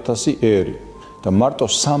 5000 ერი და მარტო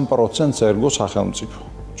 3% ერგო სახელმწიფო.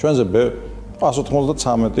 ჩვენზე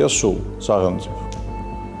 193-ია სულ სახელმწიფო.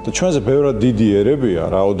 და ჩვენზე ბევრად დიდი ერებია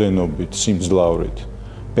რაოდენობით, სიმძლავრით,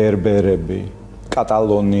 ბერბერები,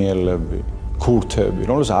 კატალონიელები, ქურთები,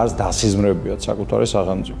 რომელსაც არც დასიზმრებიათ საკუთარი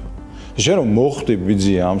სახელმწიფო. შენ რომ მოხდი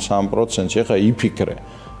ბიძია ამ 3%-ში, ეხა იფიქრე,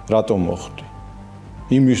 რატომ მოხდი?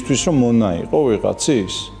 იმისთვის რომ მონა იყო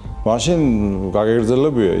ვიღაცის მაშინ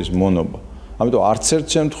გაგეგრძელებია ის მონობა ამიტომ არც ერთ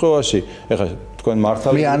შემთხვევაში ეხლა თქვენ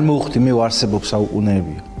მართალი მე არ მოვხდი მე ვარსებობ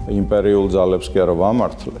საუკუნეებია იმპერიულ ძალებს კი არა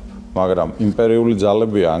ვამართლებ მაგრამ იმპერიული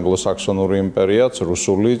ძალებია ანგლო-საქსონური იმპერიაც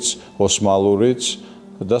რუსულიც ოსმალურიც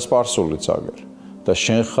და სპარსულიც აგერ და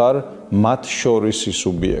შენ ხარ მათ შორისი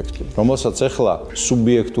სუბიექტი რომელსაც ეხლა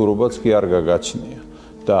სუბიექტურობაც კი არ გაგაჩნია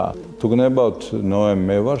და თუ გნებავთ ნოე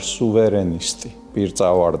მე ვარ სუვერენისტი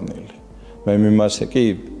პირწავარდნილი მე მიმასე კი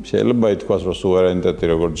შეიძლება ითქვას რომ სუვერენიტეტი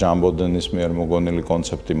როგორც ჯამბოდენის მიერ მოგონილი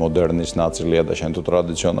კონცეფტი მოდერნის ნაწილია და შენ თუ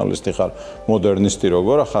ტრადიციონალისტი ხარ მოდერნისტი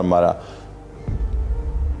როგორ ხარ მაგრამ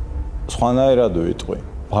სხვანაირად ვიტყვი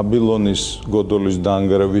ბაბილონის გოდოლის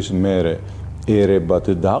დანგრევის მერე ერებად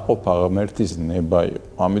დაყოფა ღმერთის ნება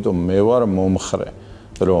იყო ამიტომ მე ვარ მომხრე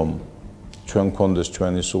რომ ჩვენ გქონდეს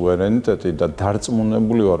ჩვენი სუვერენიტეტი და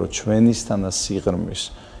დარწმუნებული ვარ რომ ჩვენისთანა სიღრმის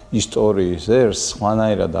ისტორიის ერს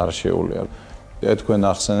სხვანაირად არ შეუძლია. თქვენ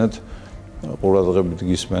ახსენეთ ყურადღებით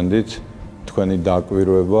გისმენდით თქვენი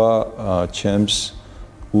დაკვირვება ჩემს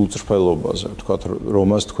გულწრფელობაზე, ვთქვათ,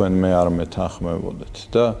 რომას თქვენ მე არ მეთანხმებოდეთ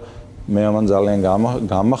და მე ამან ძალიან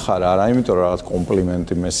გამახარა, არა იმიტომ რომ რაღაც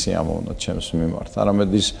კომპლიმენტი მე სიამოვნო ჩემს მიმართ, არამედ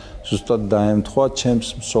ის ზუსტად დაემთხვა ჩემს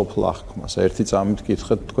მსოფლ აღქმას. ერთი წამით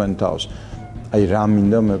კითხეთ თქვენ თავს. აი რა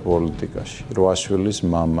მინდა მე პოლიტიკაში, 8 შვილის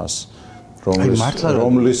მამას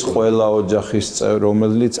რომლის ყველა ოჯახის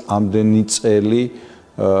რომელიც ამდენი წელი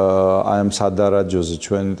აი ამ სადარაჯოზე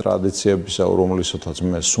ჩვენი ტრადიციებისა რომლისათაც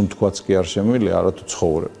მე სუნთქვაც კი არ შემიძლია არათუ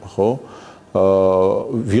ცხოვრება ხო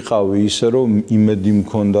ვიყავი ისე რომ იმედი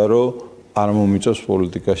მქონდა რომ არ მომიწევს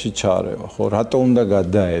პოლიტიკაში ჩარევა ხო რატო უნდა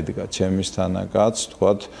გადაედგა ჩემისთანა კაც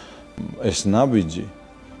თქვათ ეს ნაბიჯი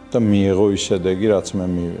და მიიღო ის შედეგი რაც მე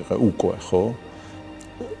მივიღე უკვე ხო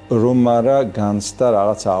რომ არა განცდა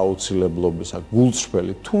რაღაც აუცილებლობისა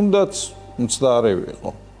გულწრფელი თუნდაც მცდარი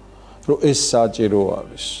ვიყო რომ ეს საჭირო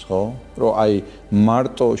არის ხო რომ აი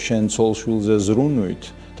მარტო შენ ცოლშვილზე ზრუნვით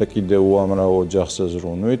და კიდე უამრავ ოჯახზე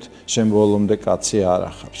ზრუნვით შენ ბოლომდე კაცი არ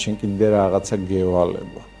ახარ შენ კიდე რაღაცა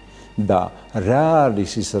გევალება და რა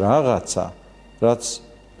არის ის რაღაცა რაც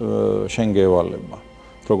შენ გევალება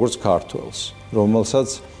როგორც ქართველს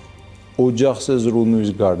რომელსაც ოჯახზე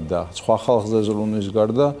ზრუნვის გარდა, სხვა ხალხზე ზრუნვის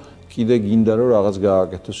გარდა, კიდე გინდა რომ რაღაც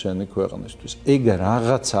გააკეთოს შენი ქვეყნისთვის. ეგ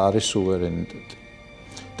რაღაცა არის სუვერენიტეტი.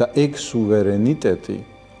 და ეგ სუვერენიტეტი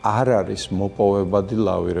არ არის მოპოვებადი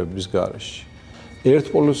ლავირების გარეშე.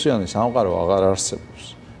 ერთპოლუსიანი სამყარო აღარ არსებობს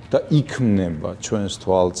და იქმნება ჩვენს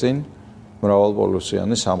თვალწინ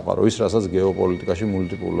მრავალპოლუსიანი სამყარო, ის რასაც გეოპოლიტიკაში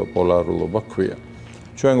მულტიპოლარულობა ქვია.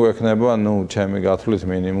 ჩვენ გვექნება, ჩემი გათვლით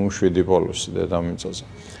მინიმუმ 7 პოლუსი დედამიწაზე.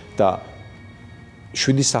 და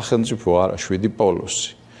 7 სახელმწიფო არა 7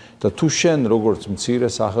 პოლუსი და თუ შენ როგორც მცირე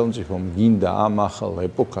სახელმწიფო გინდა ამ ახალ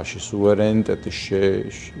ეპოქაში სუვერენიტეტი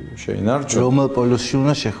შეინარჩუნო რომელ პოლუსში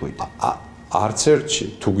უნდა შეხვიდე არც ერთში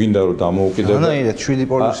თუ გინდა რომ დამოუკიდებელი ანაირად 7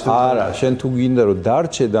 პოლუსი არა შენ თუ გინდა რომ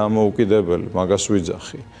დარჩე დამოუკიდებელი მაგას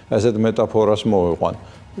ვიძახი ესეთ მეტაფორას მოვიყვან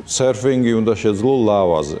სერფინგი უნდა შეძლო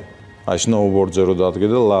ლავაზე აი სნოუბორდზე რომ დადგე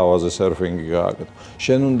და ლავაზე სერფინგი გააკეთო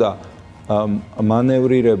შენ უნდა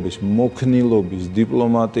მანევრირების, მოქნილობის,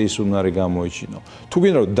 დიპლომატიის უნარი გამოიჩინო. თუ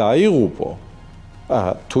გინდა რომ დაიღუპო,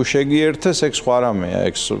 თუ შეგიერთეს, ეგ სხვა რამეა,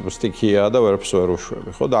 ეგ სტიქია და ვერაფერს ვერ უშვები,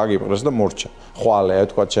 ხო? და აგიპყრეს და მორჩა. ხვალე,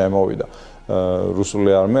 თქვა შემოვიდა.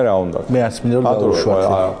 რუსული არმია რა უნდა? მე არც მინდა რომ დაუშვათ.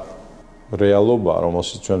 რეალობა,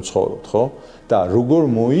 რომელშიც ჩვენ ცხოვრობთ, ხო? და როგორ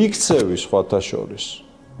მოიქცევი სხვათა შორის?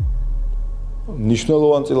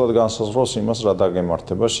 მნიშვნელოვან წილად განსაზღვროს იმას, რა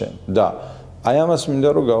დაგემართება შენ. და აი ამას მინდა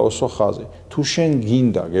რომ გაუსვა ხაზი. თუ შენ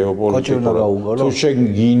გინდა გეოპოლიტიკურად, თუ შენ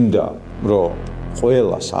გინდა რომ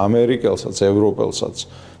ყველას, ამერიკელსაც, ევროპელსაც,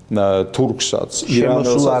 თურქსაც,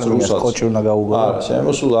 ირანელსაც, რუსსაც კოჭი უნდა გაუგო. არა,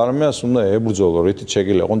 შემოსულ არმიას უნდა ებრძოლო, რითიც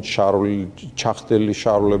შეგიძლია, ყონ ჩახდელი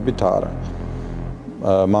შარულებით არა.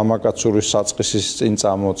 მამაკაცური საწყისის წინ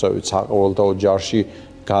წამოწევით, საყოველთაო ჯარში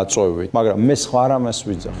გაწევით, მაგრამ მე სხვა რამეს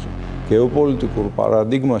ვიძახი. გეოპოლიტიკურ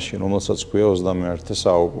პარადიგმაში, რომელსაც ქვია 21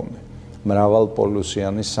 საუკუნე.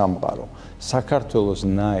 მრავალპოლუსიანი სამყარო. საქართველოს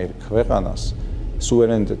ნაირ ქვეყანას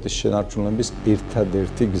სუვერენიტეტის შენარჩუნების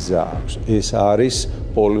ერთადერთი გზა აქვს. ეს არის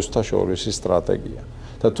პოლუსთა შორისი სტრატეგია.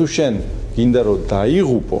 და თუ შენ გინდა რომ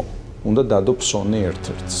დაიღუპო, უნდა დადო ფსონი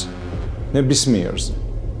ერთ-ერთს. ნებისმიერზე.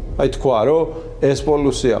 აი თქვა რომ ეს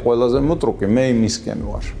პოლუსია ყველაზე მოტრუკი, მე იმისკენ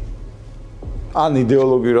ვარ. ან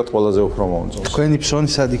იდეოლოგიურად ყველაზე უფრო მომწონს. თქვენი ფსონი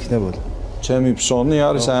სად იქნებოდა? ჩემი ფსონი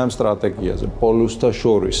არის აი ამ სტრატეგიაზე, პოლუსთა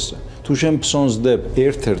შორისზე. თუ შენ ფსონს დებ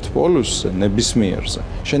ერთ-ერთ პოლუსზე, ნებისმიერზე,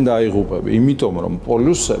 შენ დაიღუპები, იმიტომ რომ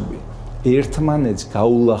პოლუსები ერთმანეთს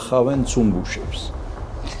გაულახავენ ცუმბუშებს.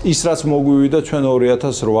 ის რაც მოგვივიდა ჩვენ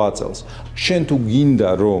 2008 წელს. შენ თუ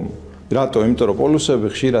გინდა რომ რატო? იმიტომ რომ პოლუსები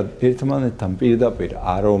ხშირად ერთმანეთთან პირდაპირ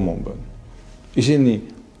არ ომობენ. ისინი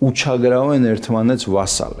უჩაგრავენ ერთმანეთს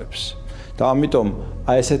ვასალებს. და ამიტომ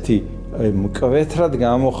აი ესეთი მკვეთრად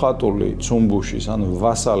გამოხატული ცუმბუშის ანუ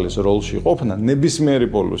ვასალის როლში ყოფნა ნებისმიერი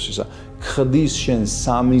პოლუსისა ხდის შენ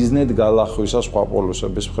სამიზნედ გალახვისა სხვა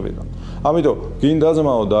პოლუსების მხრიდან. ამიტომ გინდა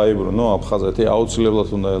ძმაო დაიბრუნო აფხაზეთი აუცილებლად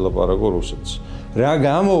უნდა ელაპარაკო რუსეთს. რა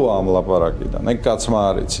გამოვა ამ ლაპარაკიდან? ეგ კაცმა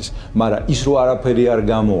არ იცის, მაგრამ ის რო არაფერი არ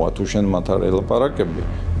გამოვა თუ შენ მათ არ ელაპარაკები,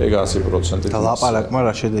 ეგ 100%. და ლაპარაკმა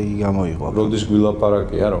რა შედეგი გამოიღო? როდის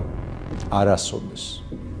გვილაპარაკია რომ არასოდეს.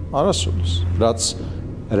 არასოდეს.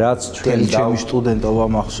 რაც ჩვენ ჩემი სტუდენტობა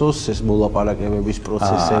მახსოვს ეს მოლაპარაკებების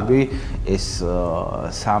პროცესები, ეს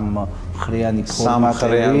სამხრიანი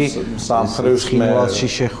ფორმატები, სამხრივს ხილვალში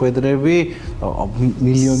შეხვედრები,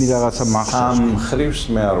 მილიონი რაღაცა მახსოვს. სამხრივს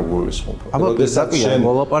მე არ გულისხმობ.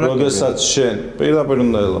 როდესაც შენ პირდაპირ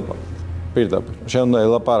უნდა ელაპარაკო. პირდაპირ. შენ უნდა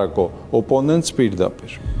ელაპარაკო ოპონენტს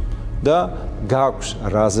პირდაპირ. და გაქვს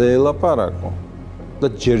რაზე ელაპარაკო და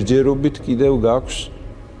ჯერჯერობით კიდევ გაქვს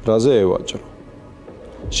რაზე ევაჭრო.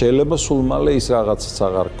 შეიძლება სულ მალე ის რაღაცაც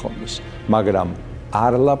აღარ გქონდეს, მაგრამ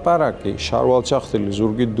არ ლაპარაკი შარვალ-ჩახტილი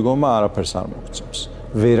ზურგით დგომა არაფერს არ მოგწევს.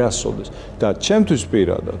 ვერასოდეს. და ჩემთვის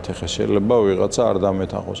პირადად ეხა შეიძლება ვიღაცა არ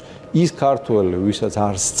დამეთანხოს. ის ქართველი, ვისაც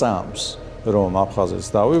არ სწამს, რომ აფხაზეთს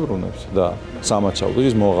დავიბრუნებთ და სამაჩავდი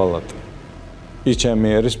ის მოღალატე. ის ჩემი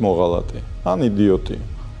ერის მოღალატე. ან იდიოტი.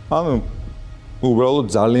 ან უბრალოდ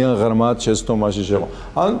ძალიან ღრმად შეცდომაში შეყო.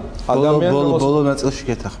 ან ადამიანს ბოლო ნაწილში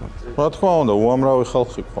გეთახმებით. რა თქმა უნდა, უამრავი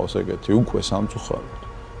ხალხი ყავს ეგეთი, უკვე სამწუხაროდ.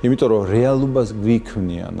 იმიტომ რომ რეალობას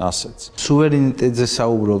გვიქმნიან ასეც. სუვერენიტეტზე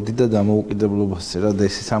საუბრობდი და დამოუკიდებლობაზე რა და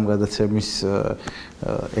ეს ამ გადაცემის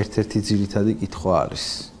ერთ-ერთი ძირითადი კითხვა არის.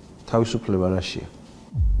 თავისუფლება რაშია?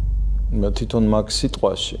 მე თვითონ მაგ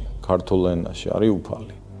სიტყვაში, ქართულ ენაში არის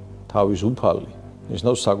უფალი. თავისუფალი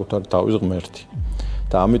ნიშნავს საკუთარი თავის ღმერთი.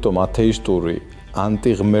 და ამიტომ ათეისტური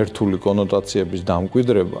ანტიღმერთული კონოტაციების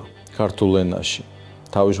დამკვიდრება ქართულ ენაში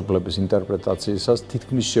თავისუფლების ინტერპრეტაციისას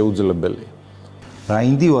თითქმის შეუძლებელია.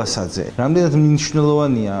 რაინდი ვასაძე, რამდენად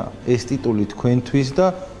მნიშვნელოვანია ეს ტიტული თქვენთვის და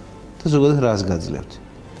ზოგადად რას გაძლევთ?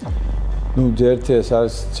 ნუ ერთი ეს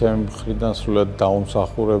არის ჩემი მხრიდან სულად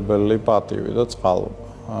დაუმსახურებელი პატივი და წყალობა.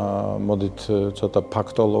 მოდით ცოტა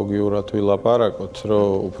ფაქტოლოგიურად ვილაპარაკოთ, რომ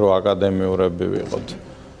უფრო აკადემიურები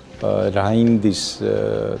ვიყოთ. რაინდის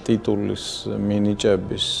ტიტულის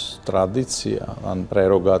მინიჭების ტრადიცია ან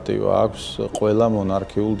პრეროგატივა აქვს ყველა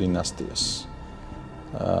მონარქიულ დინასტიას.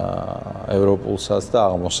 ევროპულსაც და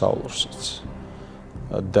აღმოსავლურსაც.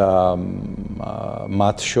 და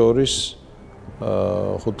მათ შორის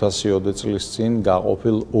 500 წლის წინ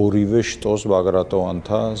გაყოფილ ორივე შტოს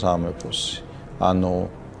ბაგრატონთა სამეფოსი. ანუ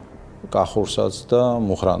კახურსაც და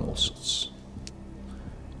მუხრანულსაც.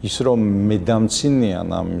 ის რომ მედამცინიან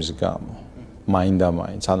ამის გამო,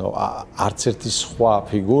 მაინდა-მაინც, ანუ არც ერთი სხვა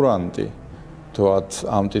ფიგურანტი თუათ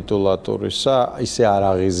ამ ტიტულატურისა ისე არ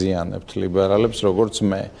აღიზიანებთ ლიბერალებს, როგორც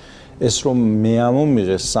მე. ეს რომ მე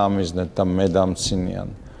ამომიღეს სამიზნედ და მედამცინიან,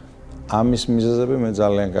 ამის მიზეზები მე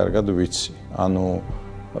ძალიან კარგად ვიცი. ანუ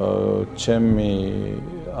ჩემი,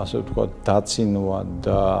 ასე ვთქვათ, დაცინვა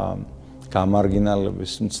და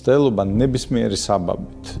გამარგინალების მცდელობა ნებისმიერი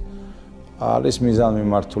საბაბით არის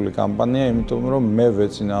მიზანმიმართული კამპანია, იმიტომ რომ მე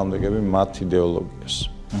ვეწინააღმდეგები მათ იდეოლოგიას.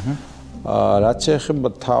 რაც შეეხება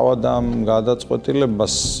თავად ამ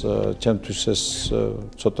გადაწყვეტილებას, ჩემთვის ეს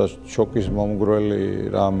ცოტა შოკის მომგვრელი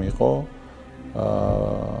რამ იყო.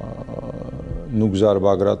 ნუგზარ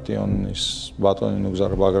ბაგრატიონის, ბატონი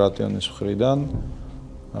ნუგზარ ბაგრატიონის მხრიდან,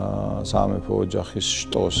 სამეფო ოჯახის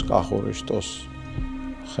შტოს, კახურის შტოს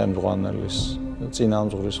ხელმძღვანელის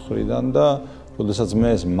წინამძღვრის მხრიდან და როდესაც მე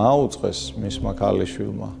ეს მაუწყეს მისმა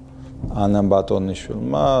ქალიშვილმა, ანამ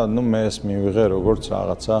ბატონიშვილმა, ნუ მე ეს მივიღე როგორც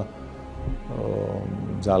რაღაცა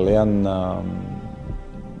ძალიან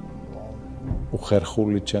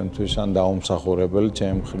უხერხული ჩემთვის ან დაუმსახურებელი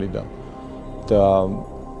ჩემი მხრიდან. და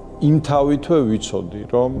იმ თავითვე ვიცოდი,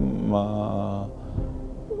 რომ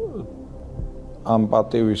ამ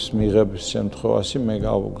პატივის მიღების შემთხვევაში მე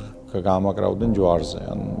გამაკრავდნენ ჯვარზე,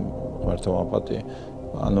 ან ღმერთო მაპატი,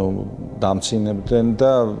 ანუ დამცინებდნენ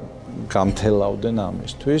და გამთელავდნენ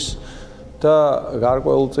ამისთვის და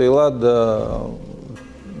გარკვეულწილად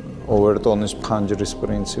ოვერტონის ფანჯრის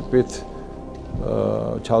პრინციპით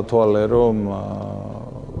ჩავთვალე, რომ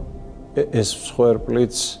ეს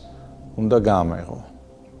სხერპლიც უნდა გამეღო.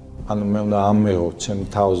 ანუ მე უნდა ამეღო ჩემ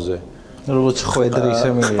თავზე. როგორც ხვედრი ისე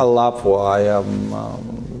მივიღე. ყლაპო აი ამ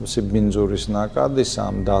სიბინძურის ნაკადის,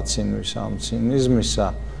 ამ დაცინვის, ამ ცინიზმისა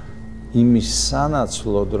იმის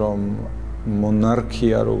სანაცვლოდ, რომ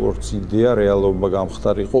მონარქია როგორც იდეა რეალობა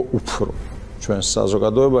გამხდარიყო უფრო ჩვენს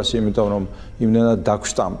საზოგადოებაში, იმიტომ რომ იმდენად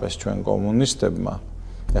დაგვშტამპეს ჩვენ კომუნისტებმა.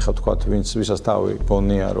 ეხლა ვთქვათ, ვისაც თავი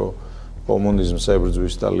გონია, რომ კომუნიზმს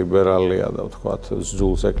ებრძვის და ლიბერალია და ვთქვათ,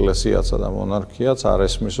 ძულს ეკლესიაცა და მონარქიაც არ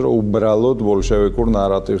ესმის, რომ უბრალოდ ბოლშევიკურ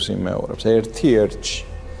ნარატივს იმეორებს. ერთ-ერთში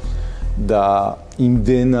და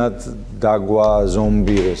იმდენად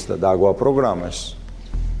დაგვაზომბირეს და დაგვაპროგრამეს,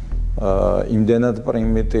 იმდენად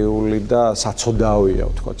პრიმიტიული და საცოდავია,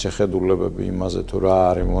 ვთქვათ, შეხედულებები იმაზე, თუ რა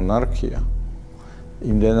არის მონარქია.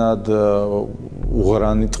 იმდენად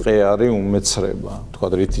უღრანი ტყე არის უმეცრება,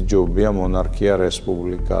 ვთქვათ, რითი ჯობია მონარქია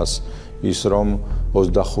რესპუბლიკას, ის რომ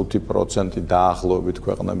 25% დაახლოებით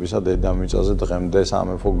ქვეყნებისა დედამიწაზე დღემდე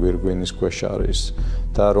სამეფო გვირგვინის ქვეშ არის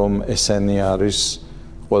და რომ ესენი არის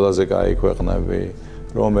ყველაზე კაი ქვეყნები,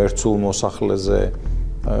 რომ ერთსულ მოსახლეზე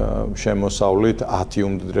შემოსავლით 10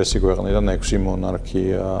 უმდიდრესი ქვეყნიდან 6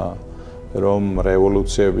 მონარქია, რომ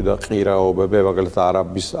რევოლუციები და ყირაობები, მაგალითად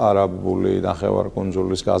არაბული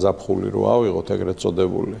ნახევარკუნძულის გაზაფხული რო ავიღოთ, ეგრეთ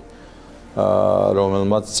წოდებული,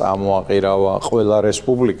 რომელმაც წამოაყირავა ყველა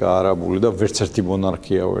რესპუბლიკა არაბული და ვერც ერთი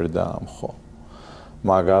მონარქია ვერ დაამხო.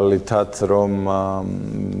 მაგალითად, რომ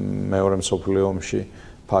მეორე მსოფლიო ომში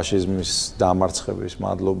ფაშიზმის დამარცხების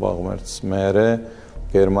მადლობა ღმერთს მერე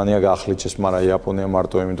გერმანია გახლიჩეს, მაგრამ იაპონია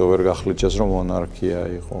მარტო იმიტომ ვერ გახლიჩეს, რომ მონარქია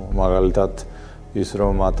იყო. მაგალითად, ის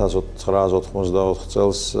რომ 1984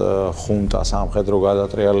 წელს ხუნტა სამხედრო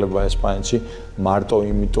გადატრიალება ესპანეთში მარტო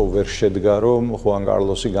იმიტომ ვერ შედგა, რომ ხუან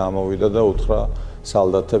კარლოსი გამოვიდა და უთხრა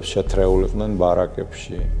სალდათებს შეთრეულიყვნენ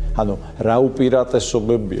ბარაკებში. ანუ რა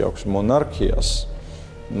უპირატესობები აქვს მონარქიას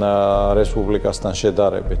რესპუბლიკასთან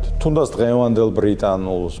შედარებით. თუნდაც დღევანდელ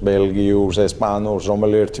ბრიტანულს, ბელგიურს, ესპანურს,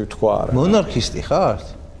 რომელი ერთი თქვა არა. მონარქისტი ხართ?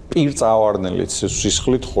 პირწავარდნილით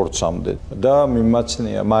სისხლით ხორცამდე და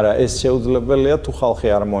მიმაჩნია, მაგრამ ეს შეუძლებელია თუ ხალხი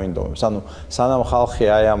არ მოინდომებს. ანუ სანამ ხალხი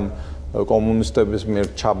აი ამ კომუნისტების მიერ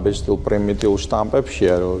ჩაბეჭდილ პრიმიტიულ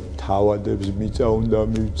შტამპებშია, რომ თავადებს მიწა უნდა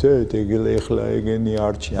მივცეთ, ეხლა ეგენი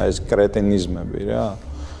არჩია, ეს კრეტინიზმები რა.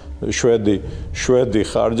 შვედი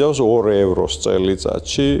ხარჯავს 2 ევროს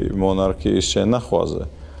წელიწადში მონარქიის შენახვაზე.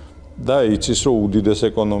 და იცის, რომ უდიდეს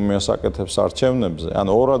ეკონომიას აკეთებს არჩევნებზე.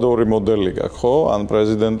 ანუ ორად ორი მოდელი გაქვს, ხო? ან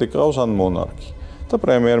პრეზიდენტი ყავს, ან მონარქი. და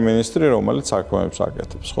პრემიერ-მინისტრი, რომელიც საქმეებს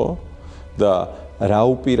აკეთებს, ხო? და რა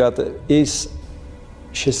ეს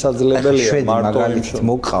შესაძლებელია მარტო მაგალითად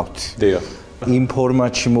მოგყავთ. დიახ. იმ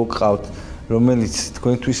ფორმატში მოგყავთ, რომელიც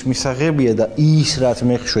თქვენთვის მისაღებია და ის რაც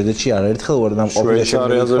მე შვედეთში არაერთხელ ვარ დამყოფილი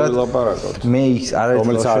ვილაპარაკოთ. მე ის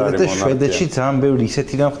არაერთხელ შვედეთში ძალიან ბევრი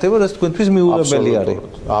ისეთი რამ ხდება, რაც თქვენთვის მიუღებელი არის.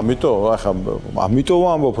 ამიტომ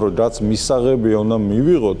ვამბობ, რომ რაც მისაღებია უნდა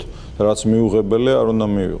მივიღოთ, რაც მიუღებელია არ უნდა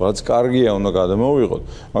მივიღოთ, რაც კარგია უნდა გადამოვიღოთ,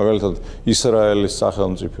 მაგალითად ისრაელის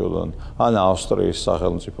სახელმწიფოდან, ან ავსტრიის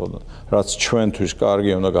სახელმწიფოდან, რაც ჩვენთვის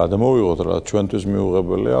კარგია უნდა გადამოვიღოთ, რაც ჩვენთვის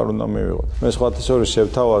მიუღებელია არ უნდა მივიღოთ. მე სხვათა შორის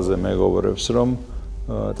შევთავაზე მეგობრებს, რომ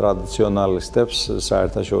ტრადიციონალისტებს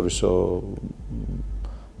საერთაშორისო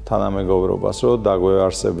თანამეგობრობას, რომ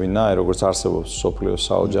დაგვეარსებინა, როგორც არსებობს მსოფლიოს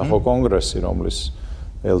საოჯახო კონგრესი, რომლის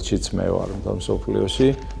ელჩიც მე ვარ და მსოფლიოში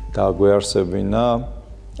დაგვეარსებინა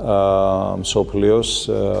მსოფლიოს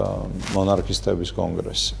მონარქისტების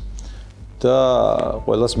კონგრესი. და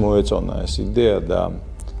ყველას მოეწონა ეს იდეა და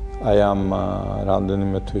აი ამ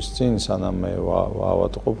რამდენიმე თვის წინ სანამ მე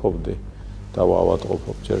ვავატყოფობდი და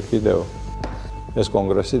ვავატყოფობ ჯერ კიდევ ეს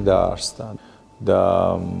კონგრესი დაარსდა და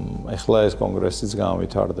ეხლა ეს კონგრესიც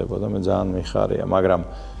განვითარდება და მე ძალიან მიხარია, მაგრამ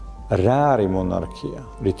რა არის მონარქია?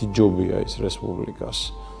 რითი ჯობია ის რესპუბლიკას?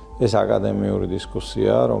 ეს აკადემიური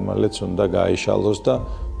დისკუსია, რომელიც უნდა გაიშალოს და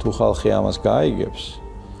თუ ხალხი ამას გაიგებს,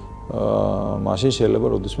 მაშინ შეიძლება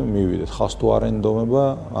როდესმე მივიდეთ. ხალხს თუ არ ენდომება,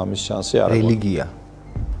 ამის შანსი არ აქვს. რელიგია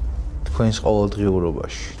თქვენს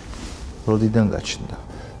ყოველდღიურობაში როდიდან გაჩნდა?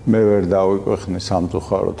 მე ვერ დავიკვეხნი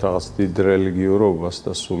სამწუხაროდ რაღაც დიდ რელიგიურობას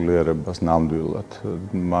და სულიერებას ნამდვილად,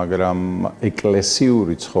 მაგრამ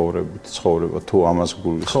ეკლესიური ცხოვრება თუ ამას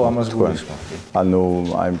გულისხმობთ. ხო, ამას გულისხმობთ. ანუ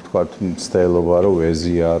აი ვთქვათ, მცდელობა რომ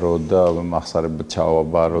ეზიარო და მახსარება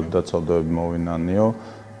ჩავაბარო და წოდები მოვინანიო,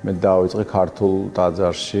 მე დავიწყე ქართულ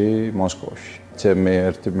ტაძარში მოსკოვში. ჩემი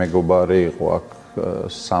ერთი მეგობარი იყო აქ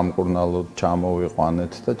სამკურნალოდ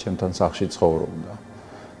ჩამოვიყვანეთ და ჩემთან სახლში ცხოვრობდა.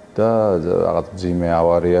 და რაღაც ძიმე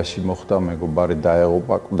ავარიაში მოხდა, მეგობარი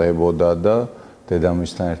დაეღუპაკდებოდა და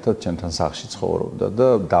დედამისთან ერთად ჩემთან სახლში ცხოვრობდა და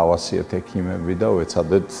დავასიეთ ექიმები და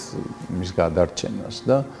ვეცადეთ მის გადარჩენას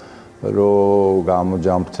და რომ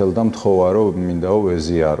გამოჯამრთელდა მთხოვა რომ მინდაო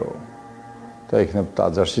ვეზიარო და იქნებ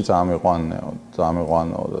ტაძარში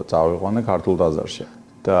წამიყვანო და წავიყვანე ქართულ ტაძარში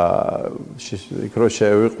და იქ რო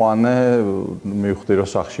შევიყვანე, მივხვდი რომ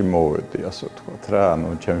სახში მოვედი, ასე ვთქვათ რა, ანუ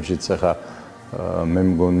ჩემშიც ახლა მე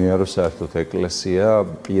მგონია რომ საერთოდ ეკლესია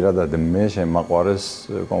პირადად მე შემაყვარეს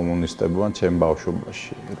კომუნისტებმა ჩემ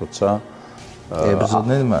ბავშვობაში, როცა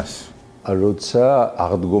ებრძოდნენ მას. როცა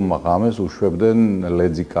აღდგომა ღამეს უშვებდნენ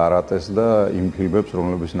ლეძი კარატეს და იმ ფილმებს,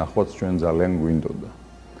 რომლებიც ნახვაც ჩვენ ძალიან გვინდოდა.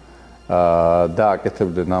 და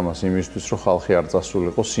აკეთებდნენ ამას იმისთვის, რომ ხალხი არ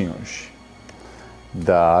წასულიყო სიონში.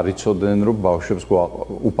 და არ იცოდნენ, რომ ბავშვებს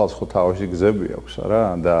უფალსხო თავისი გზები აქვს რა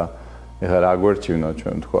და ეხლა რა გვერჩივნა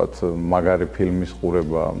ჩვენ თქვათ მაგარი ფილმის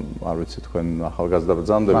ყურება, არ ვიცი თქვენ ახალგაზრდა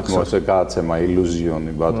ბრძანდებით, მოსე გააცემა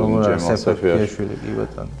ილუზიონი ბატონო ჯემალსეფიაშვილი კი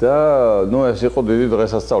ბატონო. და ნუ ეს იყო დიდი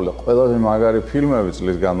დღესასწაული. ყველაზე მაგარი ფილმები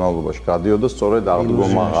წლის განმავლობაში გადიოდა სწორედ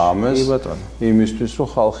აღდგომა ღამეს იმისთვის, რომ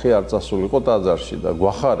ხალხი არ წასულიყო ტაძარში და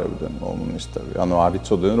გვახარებდნენ კომუნისტები. ანუ არ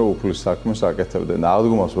იცოდნენ, რომ უფლის საქმეს აკეთებდნენ.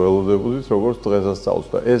 აღდგომას ველოდებოდით როგორც დღესასწაულს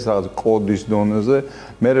და ეს რაღაც კოდის დონეზე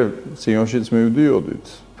მე სიონშიც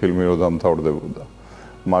მივდიოდით. ფილმი რო დამთავრდებოდა.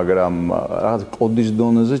 მაგრამ რაღაც კოდის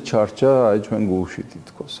დონეზე ჩარჩა აი ჩვენ გულში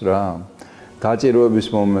თითქოს რა. გაჭირვების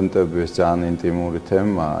მომენტები ეს ძალიან ინტიმური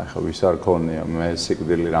თემა, ეხლა ვის არ ქონია, მე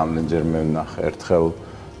სიკვდილი რამდენჯერ მევნახე, ერთხელ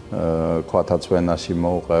ქვათაცვენაში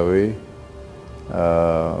მოვყევი,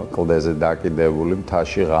 კლდეზე დაკიდებული,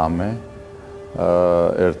 მთაში ღამე,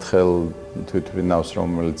 ერთხელ თვითმფრინავს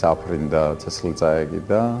რომელიც აფრინდა წესლი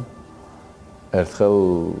წაეკიდა, ერთხელ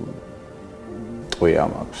ყויה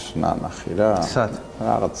მაქვს ნანახი რა. სად?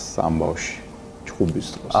 რაღაც ამბავში. ჩხუბის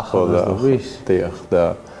დროს. ახალგაზრდობის? დიახ და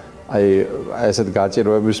აი ესეთ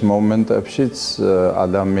გაჭირვების მომენტებშიც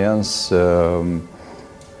ადამიანს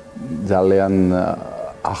ძალიან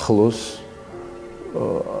ახლოს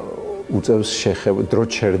უწევს შეხება, დრო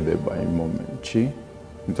ჩერდება იმ მომენტში,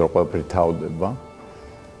 იმიტომ რომ ყველაფერი თავდება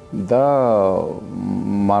და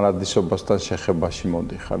მარადისობასთან შეხებაში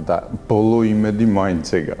მოდიხარ და ბოლო იმედი მაინც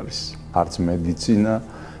ეგ არის. არც მედიცინა,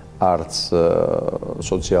 არც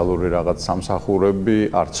სოციალური რაღაც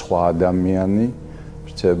სამსახურები, არც სხვა ადამიანი,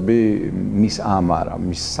 ვწები მის ამარა,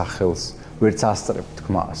 მის სახელს ვერც ასწრებ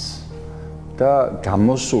თქმას. და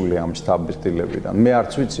გამოსული ამ შთაბეჭდილებიდან. მე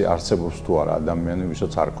არც ვიცი არსებობს თუ არა ადამიანი,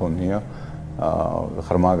 ვისაც არ ქონია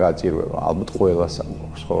ღრმა გაჭირვება. ალბათ ყველას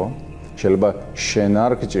აქვს, ხო? შეიძლება შენ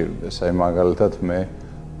არ გჭირდეს, აი მაგალითად მე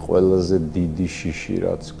ყველაზე დიდი შიში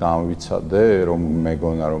რაც გამვიცადე, რომ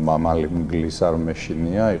მეგონა რომ მამალი მგლის არ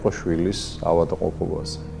მეშინია, იყო შვილის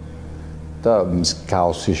ავადმყოფობაზე. და მის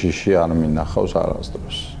ქაოსი შიში არ მინახავს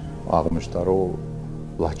არასდროს. აღმოჩნდა რომ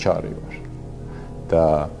ლაჩარი ვარ. და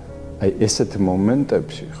აი ესეთ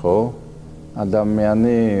მომენტებში, ხო,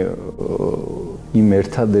 ადამიანი იმ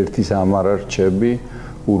ერთადერთის ამარ არ რჩები,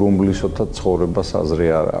 ურუმლისოთა ცხოვრებას აზრი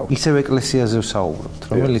არ აქვს. ისევ ეკლესიაზე ვსაუბრობთ,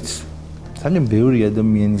 რომელიც ძალიან ბევრი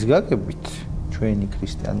ადამიანის გაგებით ჩვენი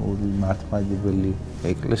ქრისტიანული მართლმადიდებელი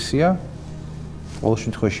ეკლესია ყოველ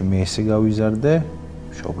შემთხვევაში მე ესე გავიზარდე,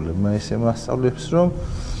 მშობლებმა ესე მასწავლებს, რომ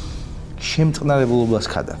შემწყნარებლობას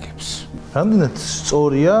ქადაგებს. რამდენად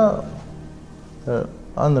სწორია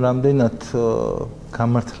ან რამდენად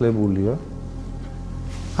გამართლებულია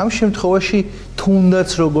ამ შემთხვევაში თუნდაც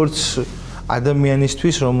როგორც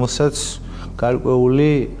ადამიანისთვის, რომელსაც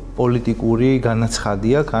გარკვეული პოლიტიკური განაცხადი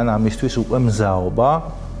აქვს, ან ამისთვის უკვე მზაობა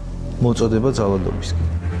მოწოდება ძალადობისკენ.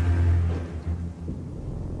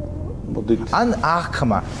 ან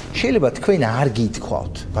აღქმა, შეიძლება თქვენ არ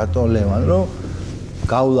გითქვათ, ბატონ ლევან, რომ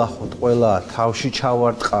გავლახოთ ყველა, თავში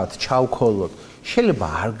ჩავარტყათ, ჩავქოლოთ. შეიძლება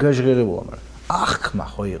არ გაჟღერებულა, მაგრამ აღქმა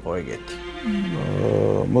ხო იყო ეგეთი.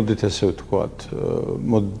 მოდით ესე ვთქვათ,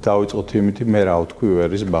 მოდით დავიწყოთ იმითი, მე რა ვთქვი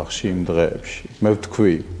ვერის ბაღში იმ დღეებში. მე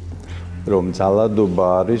ვთქვი რომ ძალადობა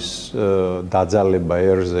არის დაძალება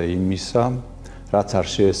ერზე იმისა, რაც არ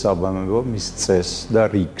შეესაბამება მის წესს და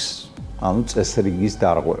რიგს, ანუ წესრიგის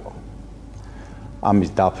დარღვევა. ამის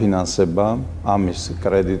დაფინანსება, ამის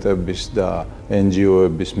კრედიტების და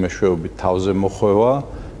NGO-ების მეშვეობით თავზე მოხვევა,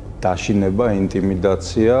 დაშინება,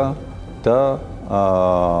 ინტიმიდაცია და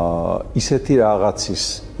ისეთი რაღაცის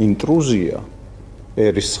ინტრუზია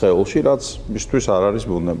ერის სხეულში, რაც მისთვის არ არის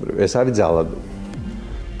ბუნებრივი. ეს არის ძალადობა.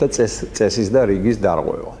 და წესის და რიგის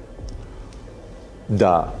დარღვევა.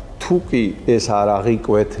 და თუ კი ეს არ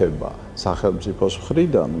აღიკვეთება სახელმწიფოს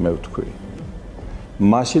მხრიდან, მე ვთქვი,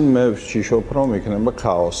 მაშინ მე ვშიშობ, რომ იქნება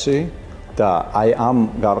ქაოსი და აი ამ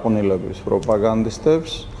გარყვნილების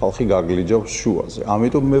პროპაგანდისტებს ხალხი გაგლიჯობს შუაზე.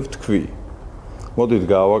 ამიტომ მე ვთქვი, მოდით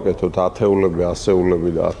გავაკეთოთ ათეულები, ასეულები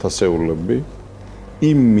და ათასეულები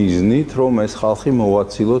იმ მიზნით, რომ ეს ხალხი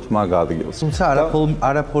მოვაცილოთ მაგ ადგილს. თუმცა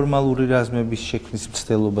არაფორმალური რაზმების შექმნის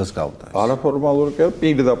მცდელობას გავდა. არაფორმალური კი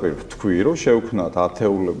პირდაპირ თქვი, რომ შევქნათ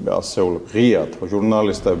ათეულები, ასეულები, ღიათ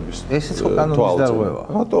ჟურნალისტების. ესეც ხო კანონის დარღვევა.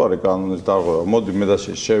 რატო არის კანონის დარღვევა? მოდი მე და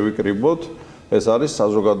შევიკრიბოთ. ეს არის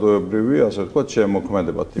საზოგადოებრივი, ასე ვთქვათ,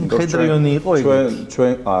 შემოქმედება. მხედრიონი იყო იგი.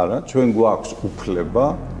 ჩვენ გვაქვს უფლება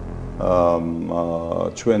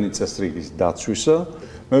ჩვენი წესრიგის დაცვისა.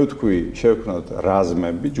 მე ვთქვი, შევქნათ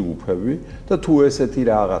რაზმები, ჯგუფები და თუ ესეთი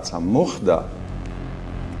რაღაცა მოხდა,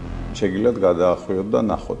 შეგიძლიათ გადაახვიოთ და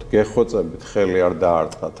ნახოთ. გეხოცებით ხელი არ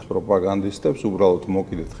დაარტყათ პროპაგანდისტებს, უბრალოდ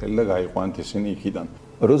მოკიდეთ ხელი და გაიყვანეთ ისინი იქიდან.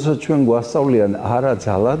 როდესაც ჩვენ გვასწავლიან არა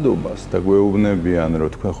ძალადობას და გვეუბნებიან, რომ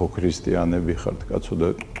თქვენ ხო ქრისტიანები ხართ, კაცო და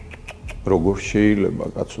როგორ შეიძლება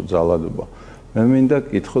კაცო ძალადობა? მე მინდა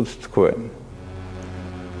გკითხოთ თქვენ.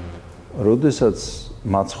 როდესაც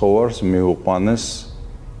მაცხოვარს მიუყვანეს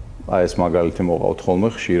აი ეს მაგალითი მოყავთ ხოლმე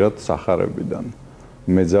ხშირად სახარებიდან.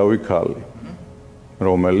 მეძავი ქალი,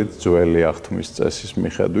 რომელიც ძველი აღთმის წესის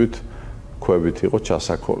მიხედვით ქვებით იყო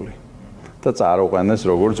ჩასაქოლი და წარუყენეს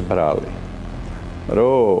როგორც ბრალი.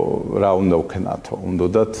 რომ რა უნდა ვქნათო,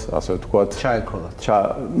 უნდათ ასე ვთქვათ, ჩაეკოლათ.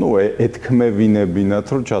 ეთქმევინებინათ,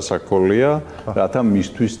 რომ ჩასაქოლია, რათა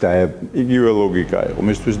მისთვის იგივე ლოგიკა იყო,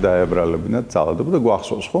 მისთვის დაებრალებინათ ძალადობა და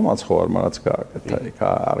გვახსოვს ხო მაცხოვარმა რაც გააკეთა იქ,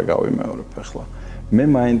 არ გავიმეორებ ახლა. მე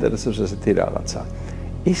მაინტერესებს ესეთი რაღაცა.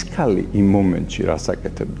 ეს ქალი იმ მომენტში რას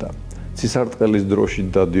აკეთებდა? ცისარტყელის დროში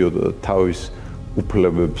დადიოდა და თავის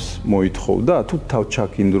უფლებებს მოითხოვდა, თუ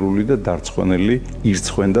თავჩაქინდრული და დარწმუნებული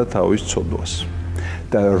ირცხვენდა თავის ცოდვას.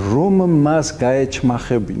 და რომ მას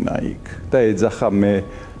გაეჩმახებინა იქ და ეძახა მე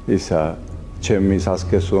ისა ჩემი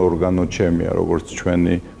სასქესო ორგანო ჩემია, როგორც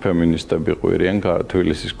ჩვენი ფემინისტები ყვირიან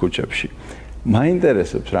თბილისის ქუჩებში.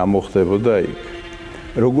 მაინტერესებს რა მოხდებოდა იქ.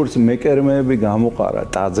 როგორც მეკერმეები გამოყარა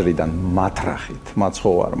ტაძრიდან მათრახით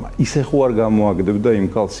მაცხოვარმა, ისე ხო არ გამოაგდებდა იმ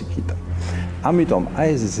ქალს იქიდან. ამიტომ აი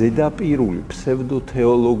ეს ზედაპირული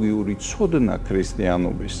ფსევდოთეოლოგიური ცოდნა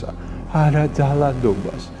ქრისტიანობისა არა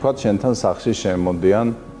ძალადობას. თქვა შენთან სახლში შემოდიან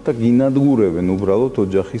და გინადგურებენ უბრალოდ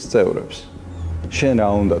ოჯახის წევრებს. შენ რა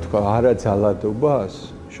უნდა თქვა არა ძალადობას?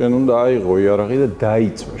 შენ უნდა აიღო იარაღი და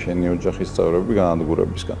დაიწვა შენი ოჯახის წევრები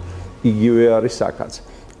განადგურებისგან. იგივე არის საკაც.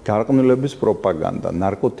 გარყვნილების პროპაგანდა,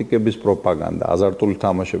 ნარკოტიკების პროპაგანდა, აზარტული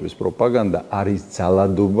თამაშების პროპაგანდა არის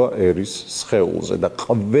ძალადობა ერის სხეულზე და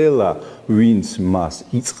ყველა ვინც მას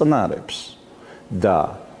იწყნარებს და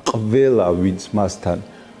ყველა ვინც მასთან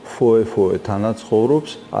ფოე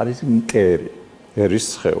თანაცხოვრობს არის მკერი ერის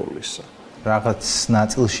სხეულისა. რაღაც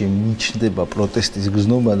ნაწილში მიჩნდება პროტესტის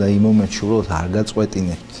გზნობა და იმ მომენტში უბრალოდ არ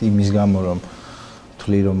გაწყვეტინებთ იმის გამო რომ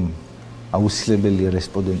თვლი რომ აუცილებელია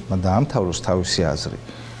რესპონდენტმა დაამთავროს თავისი აზრი.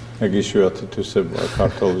 ეგ იშვიათი თვისებაა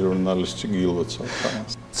ქართულ ჟურნალისტში გილოცავთ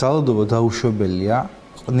ამას. ძალადობა დაუშვებელია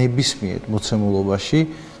ნებისმიერ მოცემულობაში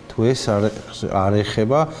თუ ეს არ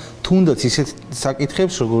ეხება თუნდაც ისეთ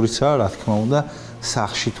საკითხებს როგორიცაა რა თქმა უნდა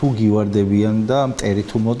სახში თუ გივარდებიან და მტერი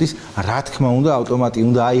თუ მოდის რა თქმა უნდა ავტომატი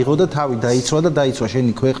უნდა აიღო და თავი დაიცვა და დაიცვა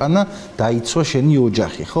შენი ქვეყანა დაიცვა შენი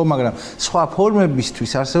ოჯახი ხო მაგრამ სხვა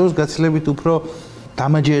ფორმებისთვის არსებობს გაცილებით უფრო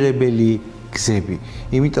დამაჯერებელი გზები.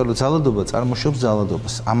 იმიტომ რომ ძალადობა წარმოშობს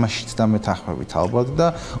ძალადობას. ამაშიც დამეთანხმებით ალბათ და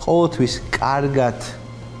ყოველთვის კარგად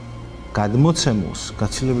გადმოცემულს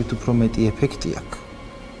გაცილებით უფრო მეტი ეფექტი აქვს.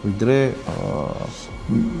 ვიდრე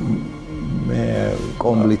მე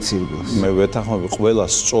კომპლიცირებას. მე ვეთანხმები ყველა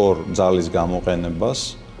სწორ ძალის გამოყენებას.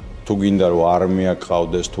 თუ გინდა რომ არმია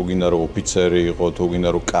ყავდეს, თუ გინდა რომ ოფიცერი იყო, თუ გინდა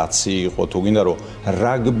რომ კაცი იყო, თუ გინდა რომ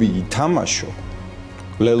რაგბი ითამაშო.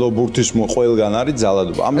 ლელობურთის ყველგან არის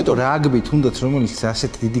ძალადობა. ამიტომ რაგბი თუნდაც რომელიც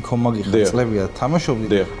ასეთ დიდი კომაგი ხალხებია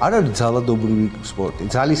თამაშობდი, არ არის ძალადობრივი სპორტი,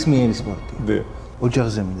 ძალისმიერი სპორტი.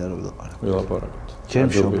 ოჯახზე მინდა რომ ვილაპარაკოთ.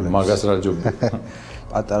 ჩემშობლი, მაგას რა ჯობია.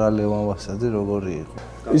 პატარა ლევან ვასაძე როგორი იყო?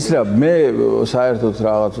 ის რა მე საერთოდ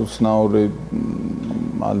რაღაც უცნაური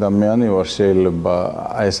ადამიანი ვარ, შეიძლება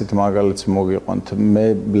აი ესეთ მაგალითს მოგიყვანთ. მე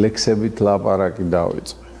ლექსებით ლაპარაკი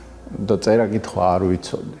დავიწყე და წერა-კითხვა არ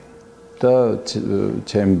ვიცოდი. და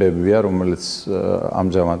ჩემბებია, რომელიც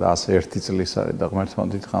ამჟამად 101 წლის არის და ღმერთმა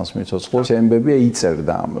დიდხანს მიცოცხლოს. ჩემბებია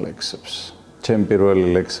იწერდა ამ ლექსებს. ჩემ პირველი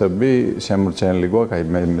ლექსები შემორჩენილი გვაქვს აი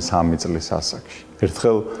მე 3 წლის ასაკში.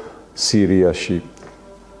 ერთხელ სირიაში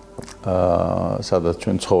სადაც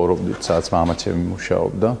ჩვენ ცხოვრობდით, სადაც მამა ჩემი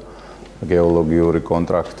მუშაობდა გეოლოგიური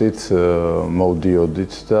კონტრაქტით,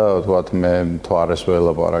 მოვდიოდით და თქვათ მე მთვარეს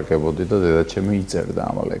ველაპარაკებოდი და დედა ჩემი იწერდა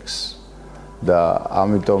ამ ლექსს. და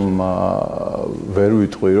ამიტომ ვერ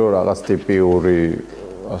ვიტყვი რომ რაღაც ტიპიური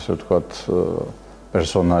ასე ვთქვათ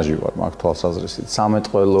პერსონაჟი ვარ მაგ თვალსაზრისით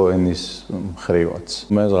სამეთყველო ენის მხრივაც.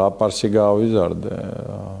 მე ზღაპარში გავიზარდე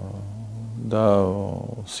და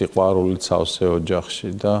სიყვარულით სავსე ოჯახში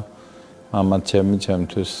და ამათ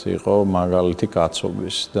ჩემთვის იყო მაგალითი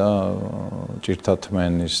კაცობის და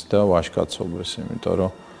ჭირთათმენის და ვაჟკაცობის, იმიტომ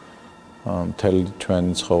რომ მთელი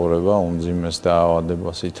ჩვენი ცხოვრება უმძიმეს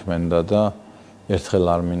დაავადებას ითმენდა და ერთხელ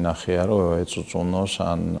არ მინახია რომ ეწუწუნოს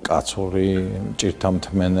ან კაცური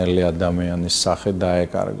ჭირთამთმენელი ადამიანის სახე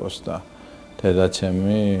დაეკარგოს და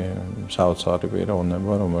დედაჩემი საოცარი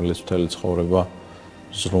პიროვნება, რომელიც მთელი ცხოვრება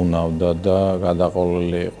ზრუნავდა და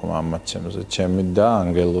გადაყოლილი იყო მამაჩემზე, ჩემი და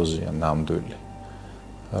ანგელოზია ნამდვილი,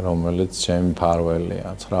 რომელიც ჩემი ფარველია.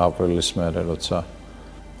 9 აპრილის მერე როცა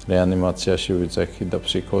რეანიმაციაში ვიწექი და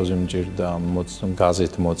ფსიქოზი მჭირდა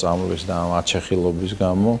გაზეთ მოწამვლის და აჩეხილობის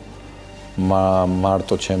გამო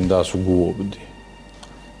მარტო ჩემ დას უგუობდი.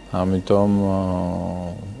 ამიტომ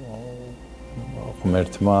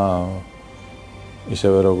ღმერთმა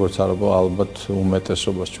ისევე როგორც ალბათ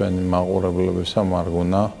უმეტესობას ჩვენი მაყურებლებისა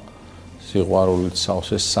მარგუნა სიყვარულით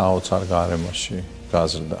სავსე საოცარ გარემოში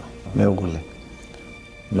გაზრდა.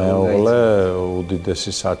 მეუღლე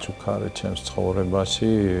უდიდესი საჩუქარი ჩემს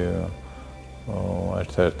ცხოვრებაში,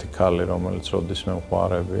 ერთ-ერთი ქალი, რომელიც როდის მე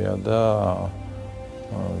მყარებია და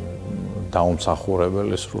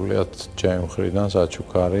დაუმსახურებელი სრულიად ჩემი მხრიდან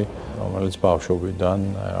საჩუქარი, რომელიც ბავშვობიდან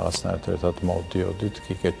რაღაცნაირად ერთად მოვდიოდით,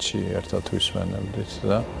 კიკეთში ერთად ვისვენებდით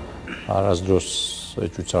და არასდროს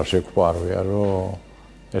ეჭვიც არ შეგვარვია, რომ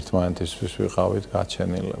ერთმანეთისთვის ვიყავით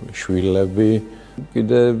გაჩენილები, შვილები.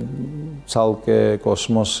 კიდე ცალკე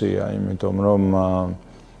კოსმოსია, იმიტომ რომ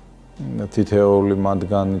თითეული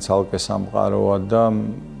მათგანი ცალკე სამყაროა და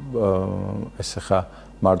ეს ხა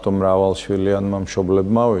მარტო მრავალშვილიანმა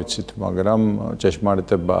მშობლებმა ვიცით, მაგრამ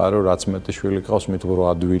ჭეშმარიტებაა, რომ რაც მეტი შვილი ყავს, მით უფრო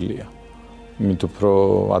ადვილია. მით უფრო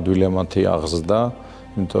ადვილია მათი აღზრდა,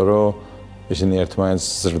 იმიტომ რომ ისინი ერთმანეთს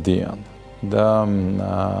ზრდიან. და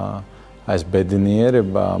ეს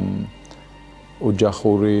ბედნიერება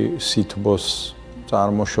ოჯახური სითბოს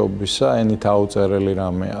წარმოშობისა ენით აუწერელი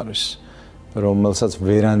რამე არის, რომელსაც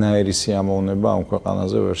ვერანაირი სიამოვნება ამ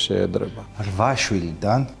ქვეყანაზე ვერ შეედრება. 8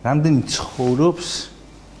 შვილიდან რამდენი ცხოვრობს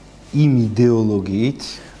იმ იდეოლოგიით,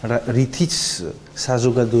 რითიც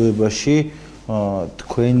საზოგადოებაში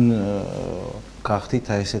თქვენ გახდით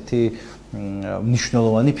ესეთი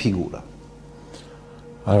მნიშვნელოვანი ფიგურა.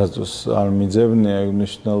 არასდროს არ მიძებნია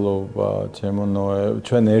მნიშვნელობა,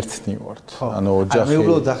 ჩვენ ერთნი ვართ. ანუ ოჯახი. მე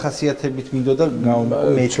უბრალოდ ახასიათებით მინდოდა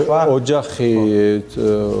მეთქვა. ოჯახი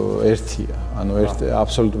ერთია. ანუ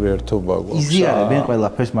აბსოლუტური ერთობა გვაქვს. იზიარებენ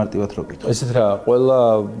ყველაფერს მარტივად რო გითხო. ესეთ რა, ყველა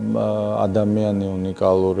ადამიანი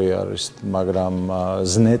უნიკალური არის, მაგრამ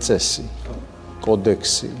ზნეწესი,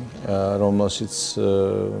 კოდექსი, რომელშიც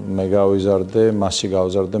მე გავიზარდე, მასში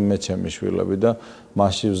გავზარდე მე ჩემი შვილები და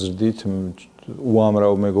მასში ვზრდით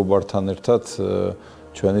უამრავ მეგობართან ერთად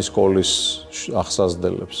ჩვენი სკოლის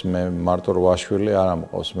ახსაზრდელებს. მე მარტო 8 შვილი არ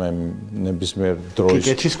ამყავს, მე ნებისმიერ დროის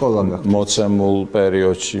კიკეთში სკოლა გაქვს. მოცემულ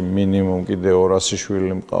პერიოდში მინიმუმ კიდე 200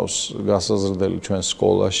 შვილი მყავს გასაზრდელი ჩვენ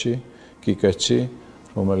სკოლაში, კიკეთში,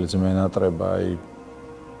 რომელიც მენატრება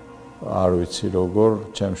არ ვიცი როგორ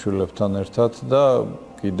ჩემ შვილებთან ერთად და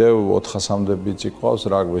კიდევ 400-მდე ბიჭი ყავს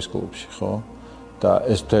რაგბის კლუბში, ხო? და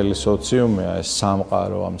ეს მთელი სოციუმია, ეს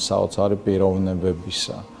სამყარო ამ საოცარი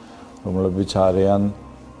პიროვნებებისა, რომლებიც არიან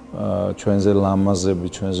ჩვენზე ლამაზები,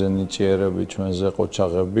 ჩვენზე ნიჭიერები, ჩვენზე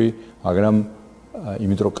ყოჩაღები, მაგრამ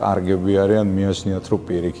იმიტომ რომ კარგები არიან, მიაჩნიათ რომ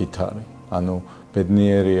პირიქით არის. ანუ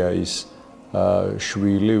ბედნიერია ის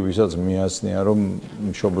შვილი, ვისაც მიაჩნია რომ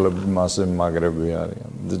მშობლები მასზე მაგრები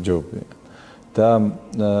არიან, ჯობია. და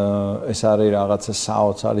ეს არის რაღაცა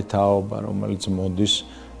საოცარი თაობა, რომელიც მოდის,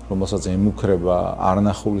 რომელსაც ემუქრება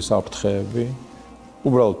არნახული საფრთხეები,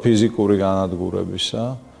 უბრალოდ ფიზიკური განადგურებისა,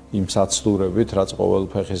 იმ საცდურებით, რაც ყოველ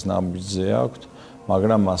ფეხის ნაბიჯზე აქვთ,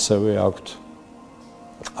 მაგრამ ასევე აქვთ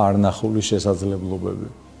არნახული შესაძლებლობები.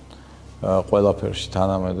 ყველაფერში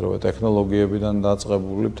თანამედროვე ტექნოლოგიებიდან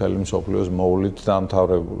დაწყებული, მთელი მსოფლიოს მოვლით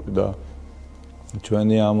დამთავრებული და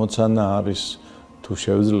ჩვენი ამოცანა არის თუ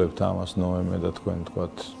შევძლებთ ამას ნოემე და თქვენ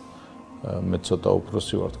თქვათ მე ცოტა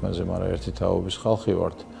უფროსი ვარ თქვენზე, მაგრამ ერთი თაობის ხალხი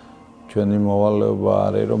ვართ. ჩვენი მოვალეობა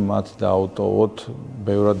არის რომ მათ დაავტოვოთ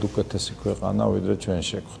ბევრად უკეთესი ქვეყანა ვიდრე ჩვენ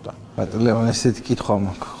შეგვხვდა. ბატონო ლევან, ესეთი კითხვა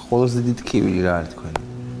მაქვს. ყველაზე დიდი ტკივილი რა არის თქვენ?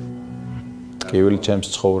 ტკივილი ჩემს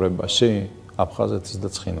ცხოვრებაში აფხაზეთის და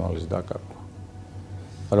ცხინვალის დაკარგვა,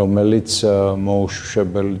 რომელიც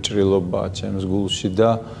მოუშუშებელი ჭრილობაა ჩემს გულში და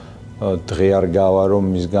დღე არ გავა რომ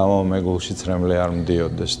მის გამო მე გულში ცრემლი არ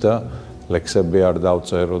მდიოდეს და ლექსები არ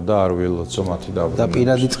დავწერო და არ ვილოცო მათი დაბრუნება. და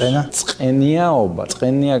პირადი წყენა? წყენიაობა,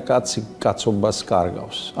 წყენია კაცი კაცობას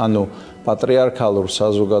კარგავს. ანუ პატრიარქალურ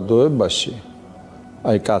საზოგადოებაში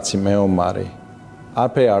აი კაცი მეომარი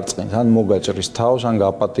არაფერი არ წყინს, ან მოგაჭრის თავს, ან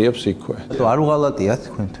გაპატიებს იქვე. არ უღალატია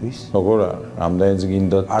თქვენთვის? როგორ არ, რამდენიც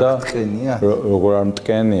გინდათ და როგორ არ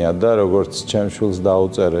მტკენია და როგორც ჩემს შვილს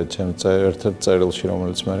დაუწერე, ჩემს ერთ-ერთ წერილში,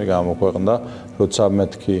 რომელიც მე გამოქვეყნდა, როცა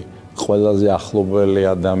მეთქი ყველაზე ახლობელი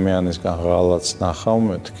ადამიანისგან ღალატს ნახავ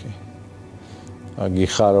მეთქი.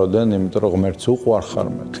 გიხაროდენ, იმიტომ რომ ღმერთს უყვარხარ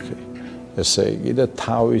მეთქი. ესე იგი და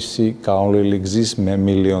თავისი გავლილი გზის მე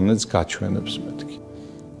მილიონიც გაჩვენებს მეთქი.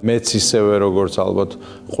 მეც ისევე როგორც ალბათ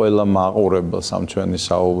ყველა მაყურებელს ამ ჩვენი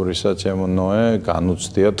საუბრისა ჩემო ნოე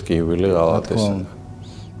განუცდია ტკივილი ღალატისგან.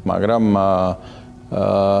 მაგრამ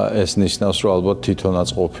ეს ნიშნავს რომ ალბათ თვითონაც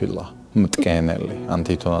ყოფილა მტკენელი, ან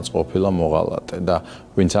თვითონაც ყოფილა მოღალატე და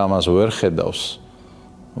ვინც ამას ვერ ხედავს,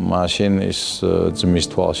 მაშინ ის ძმის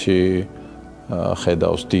თვალში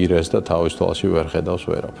ხედავს დირეს და თავის თვალში ვერ ხედავს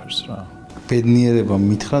ვერაფერს რა. ბედნიერება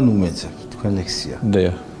მითხრა ნუმეძე, თქვენ ლექსია.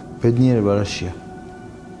 დიახ. ბედნიერება რაშია?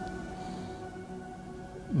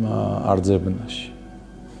 არძებნაში.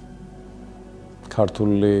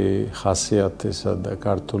 ქართული ხასიათისა და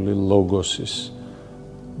ქართული ლოგოსის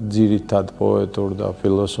ძირითად პოეტურ და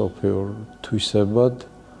ფილოსოფიურ თვისებად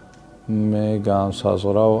მე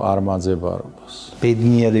განსაზღვრავ არმაძებარობას.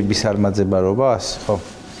 ბედნიერების არმაძებარობას, ხო?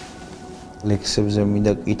 ლექსებზე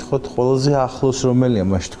მინდა გკითხოთ, ყველაზე ახლოს რომელია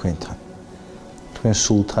მაშ თქვენთან? თქვენ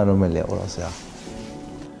სულთან რომელია ყველაზე ახლოს?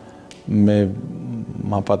 მე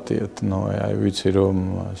მაპატიეთ, აი ვიცი რომ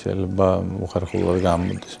შეიძლება უხერხულად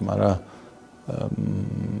გამოდის, მაგრამ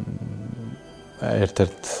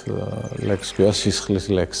ერთ-ერთ ლექს ქვია სისხლის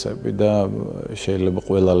ლექსები და შეიძლება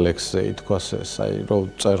ყველა ლექსზე ითქვას ეს, აი რომ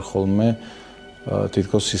წერ ხოლმე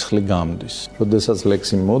თითქოს სისხლი გამდის. როდესაც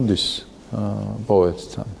ლექსი მოდის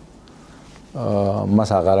პოეტთან, მას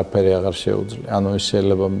აღარაფერი აღარ შეუძლია. ანუ ის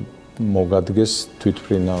შეიძლება მოგადგეს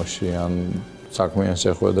თვითფრინავში ან საქმიან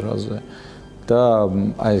შეხვედრაზე და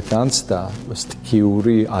აი განცდა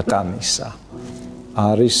სტიქიური ატანისა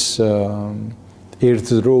არის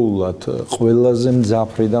ერთდროულად ყველაზე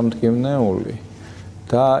მძაფრი და მტკივნეული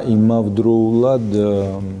და იმავდროულად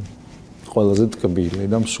ყველაზე ტკბილი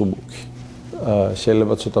და მსუბუქი.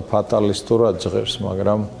 შეიძლება ცოტა ფატალისტურად ჟღერს,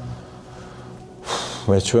 მაგრამ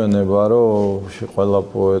მეჩვენება რომ ყველა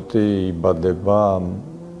პოეტი იბადება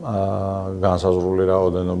განსაზღვრული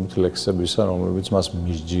რაოდენობით ლექსებისა, რომლებიც მას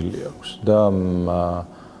მისჯილი აქვს და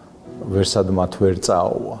ვერსად მათ ვერ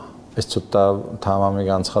წააუვა. ეს ცოტა თამამი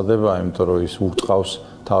განცხადებაა, იმიტომ რომ ის ურტყავს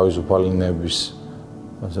თავისუფალი ნების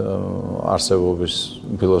არსებობის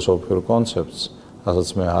ფილოსოფიურ კონცეფტს, რასაც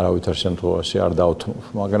მე არავითარ შემთხვევაში არ დავთმობ,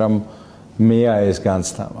 მაგრამ მე ეს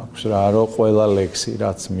განცდა მაქვს რა, რომ ყველა ლექსი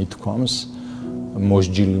რაც მithქვამს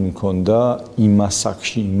მოსჯილი მქონდა იმ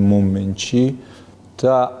ასაკში, იმ მომენტში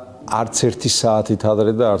და არც ერთი საათით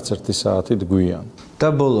ადრე და არც ერთი საათით გვიან. და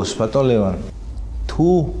ბოლოს, ბატონ ლევან, თუ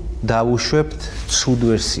დავუშვებთ ცუდ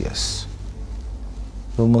ვერსიას,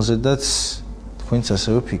 რომელზედაც თქვენც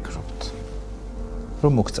ასევე ფიქრობთ,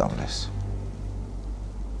 რომ მოგწამლეს.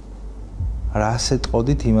 რას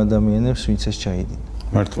ეტყოდით იმ ადამიანებს, ვინც ეს ჩაიდინა?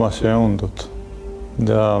 მართლა შეუნდოთ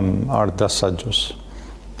და არ დასაჯოს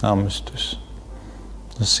ამისთვის.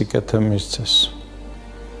 სიკეთე მისცეს.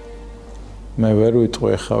 მე ვერ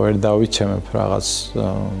ვიტყვი ხა ვერ დავიჩემებ რაღაც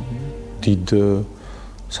დიდ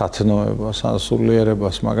სათნოებას,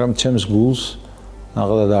 ასულიერებას, მაგრამ ჩემს გულს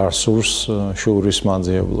ნაღდად არ სურს შურის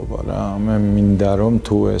მაძიებლობა რა. მე მინდა რომ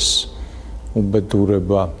თუ ეს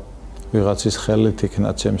უბედურება ვიღაცის ხელით იქნა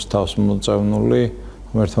ჩემს თავს მოწევნული,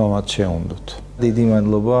 ღმერთმა მათ შეუნდოთ. დიდი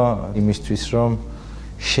მადლობა იმისთვის, რომ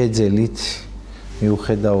შეძელით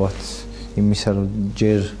მიუხედავად იმისა, რომ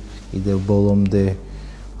ჯერ კიდევ ბოლომდე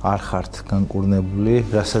არ ხართ განკურნებული,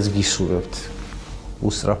 რასაც გისურვებთ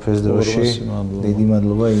უსწრაფეს დროში. დიდი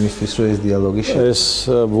მადლობა იმისთვის, რომ ეს დიალოგი ეს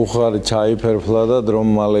ბუხარი ჩაიფერფლა და დრომ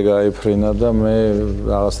მალე გაიფრინა და მე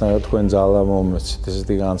რაღაცნაირად თქვენ ძალა მომეცით.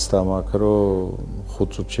 ესეთი განცდა მაქვს, რომ 5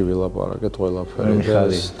 წუთში ვილაპარაკეთ ყველაფერი და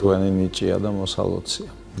ეს თქვენი ნიჭია და მოსალოცია.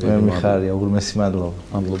 მე მიხარია, უღრმესი მადლობა.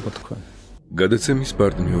 მადლობა თქვენ. გადაცემის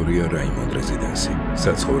პარტნიორია რაიმონდ რეზიდენსი,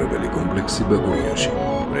 საცხოვრებელი კომპლექსი ბაგურიაში.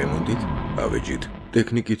 რემონტით, ავეჯით,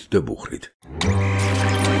 ტექნიკით და ბუხრით.